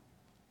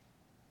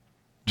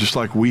 just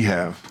like we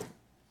have.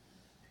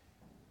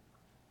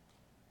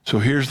 So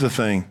here's the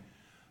thing.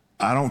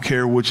 I don't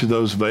care which of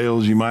those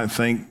veils you might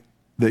think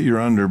that you're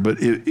under, but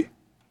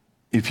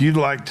if you'd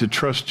like to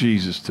trust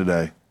Jesus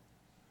today,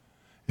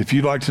 if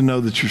you'd like to know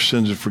that your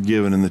sins are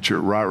forgiven and that you're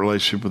in right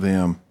relationship with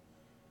him,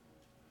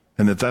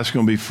 and that's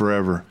going to be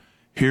forever,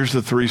 here's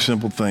the 3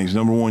 simple things.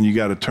 Number 1, you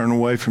got to turn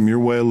away from your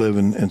way of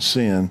living and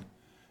sin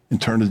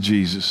and turn to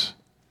Jesus.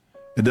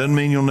 It doesn't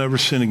mean you'll never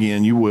sin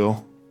again. You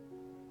will.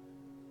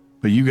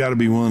 But you got to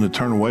be willing to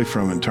turn away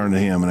from it and turn to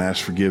him and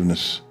ask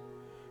forgiveness.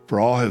 For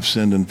all have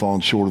sinned and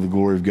fallen short of the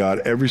glory of God.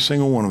 Every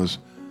single one of us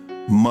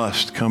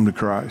must come to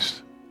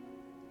Christ.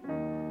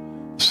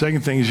 The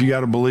second thing is you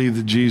got to believe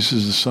that Jesus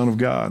is the Son of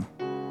God,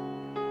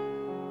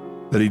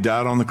 that he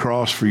died on the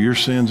cross for your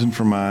sins and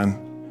for mine,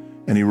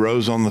 and he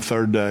rose on the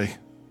 3rd day.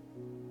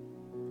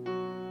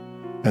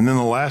 And then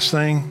the last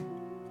thing,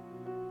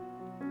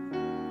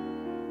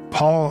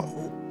 Paul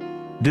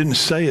didn't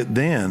say it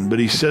then, but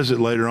he says it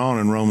later on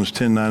in Romans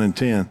 10, 9, and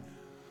 10,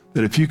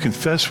 that if you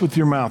confess with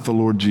your mouth the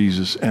Lord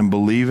Jesus and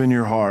believe in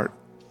your heart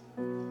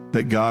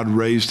that God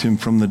raised him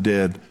from the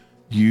dead,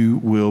 you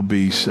will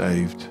be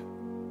saved.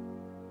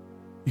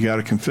 You got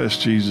to confess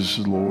Jesus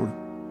as Lord.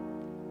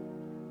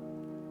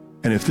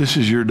 And if this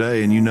is your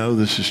day and you know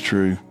this is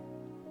true,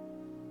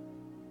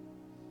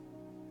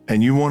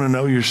 and you want to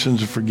know your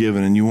sins are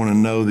forgiven, and you want to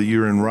know that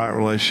you're in right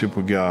relationship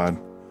with God,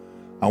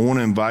 I want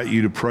to invite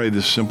you to pray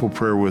this simple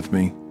prayer with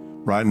me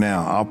right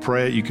now. I'll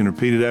pray it. You can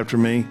repeat it after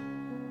me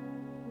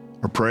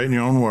or pray it in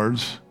your own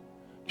words.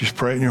 Just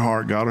pray it in your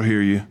heart. God will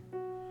hear you.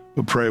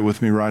 But pray it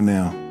with me right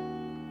now.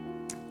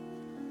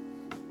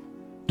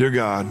 Dear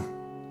God,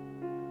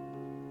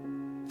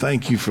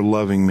 thank you for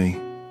loving me,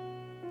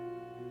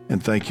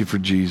 and thank you for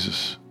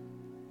Jesus.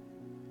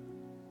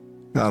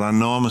 God, I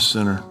know I'm a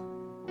sinner.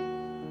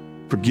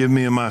 Forgive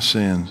me of my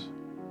sins.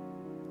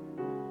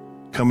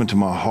 Come into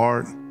my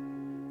heart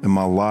and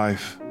my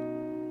life.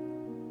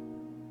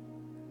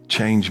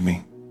 Change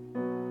me.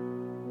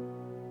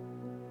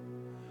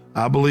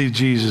 I believe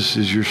Jesus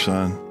is your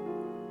Son.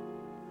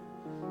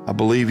 I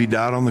believe he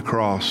died on the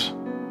cross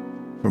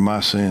for my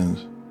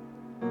sins.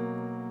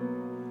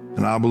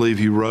 And I believe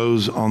he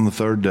rose on the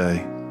 3rd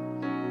day,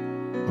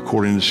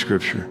 according to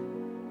Scripture.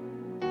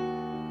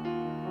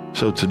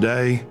 So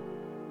today,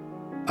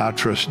 I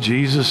trust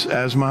Jesus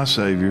as my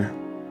Savior,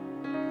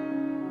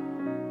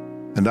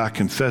 and I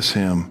confess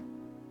him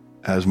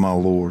as my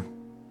Lord.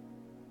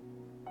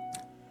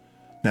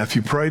 Now, if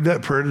you prayed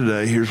that prayer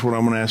today, here's what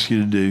I'm going to ask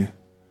you to do.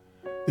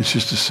 It's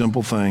just a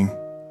simple thing,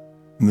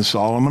 and this is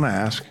all I'm going to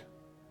ask.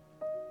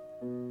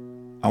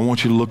 I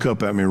want you to look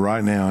up at me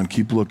right now and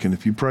keep looking.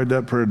 If you prayed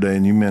that prayer today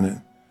and you meant it,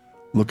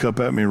 look up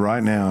at me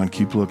right now and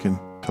keep looking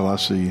till I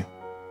see you.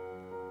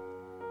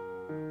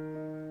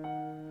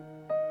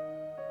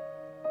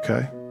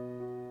 Okay?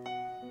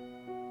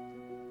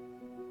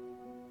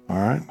 All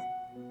right?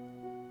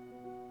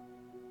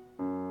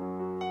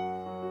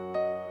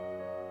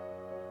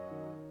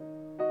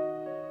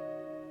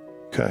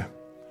 Okay.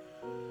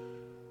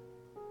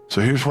 So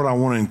here's what I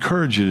want to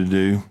encourage you to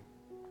do,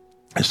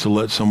 is to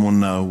let someone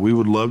know. We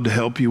would love to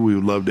help you. We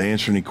would love to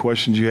answer any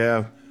questions you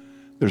have.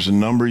 There's a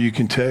number you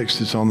can text.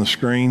 It's on the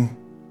screen.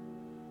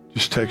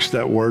 Just text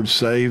that word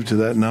SAVE to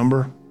that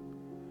number,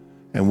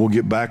 and we'll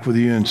get back with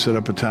you and set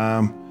up a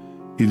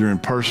time, either in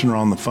person or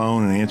on the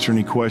phone, and answer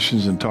any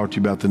questions and talk to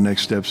you about the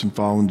next steps in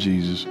following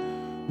Jesus.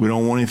 We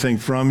don't want anything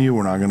from you.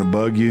 We're not going to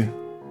bug you.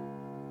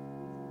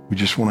 We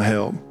just want to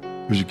help.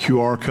 There's a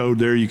QR code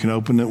there. You can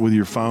open it with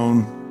your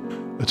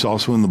phone. It's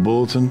also in the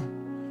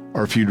bulletin.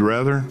 Or if you'd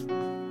rather,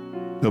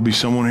 there'll be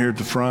someone here at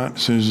the front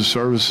as soon as the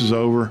service is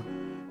over,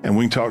 and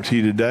we can talk to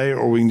you today,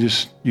 or you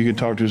can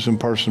talk to us in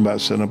person about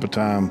setting up a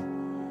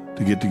time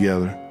to get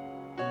together.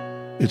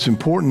 It's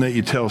important that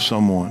you tell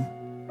someone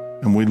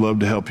And we'd love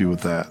to help you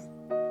with that.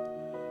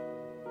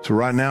 So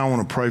right now, I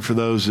want to pray for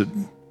those that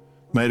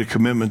made a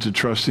commitment to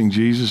trusting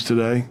Jesus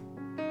today,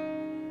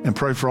 and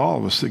pray for all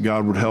of us that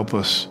God would help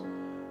us,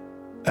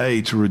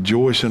 to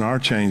rejoice in our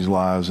changed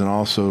lives, and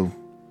also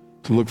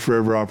to look for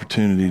every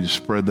opportunity to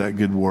spread that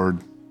good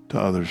word to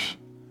others.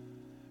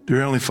 Dear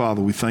Heavenly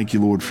Father, we thank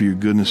you, Lord, for your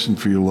goodness and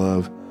for your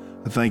love.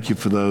 I thank you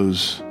for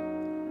those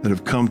that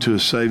have come to a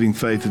saving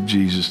faith of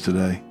Jesus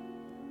today.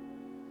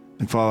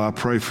 And Father, I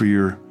pray for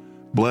your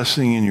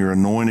blessing and your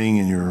anointing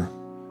and your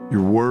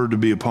word to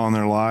be upon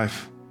their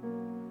life.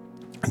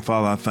 And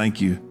Father, I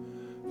thank you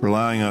for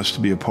allowing us to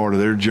be a part of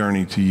their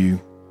journey to you.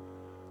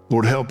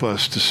 Lord, help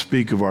us to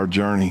speak of our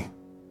journey,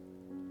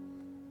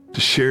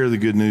 to share the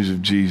good news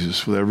of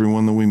Jesus with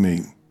everyone that we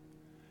meet.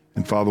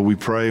 And Father, we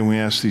pray and we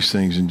ask these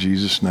things in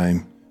Jesus'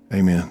 name.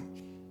 Amen.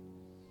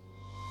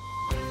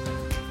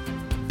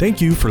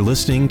 Thank you for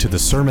listening to the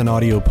Sermon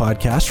Audio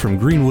Podcast from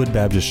Greenwood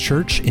Baptist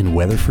Church in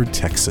Weatherford,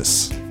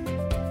 Texas.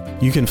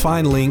 You can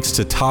find links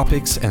to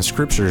topics and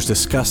scriptures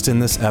discussed in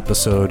this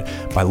episode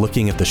by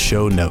looking at the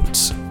show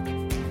notes.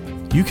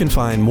 You can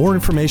find more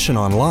information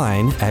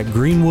online at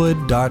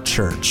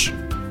greenwood.church.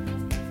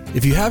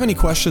 If you have any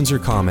questions or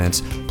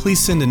comments,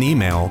 please send an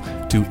email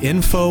to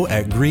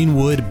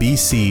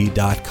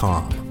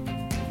info@greenwoodbc.com.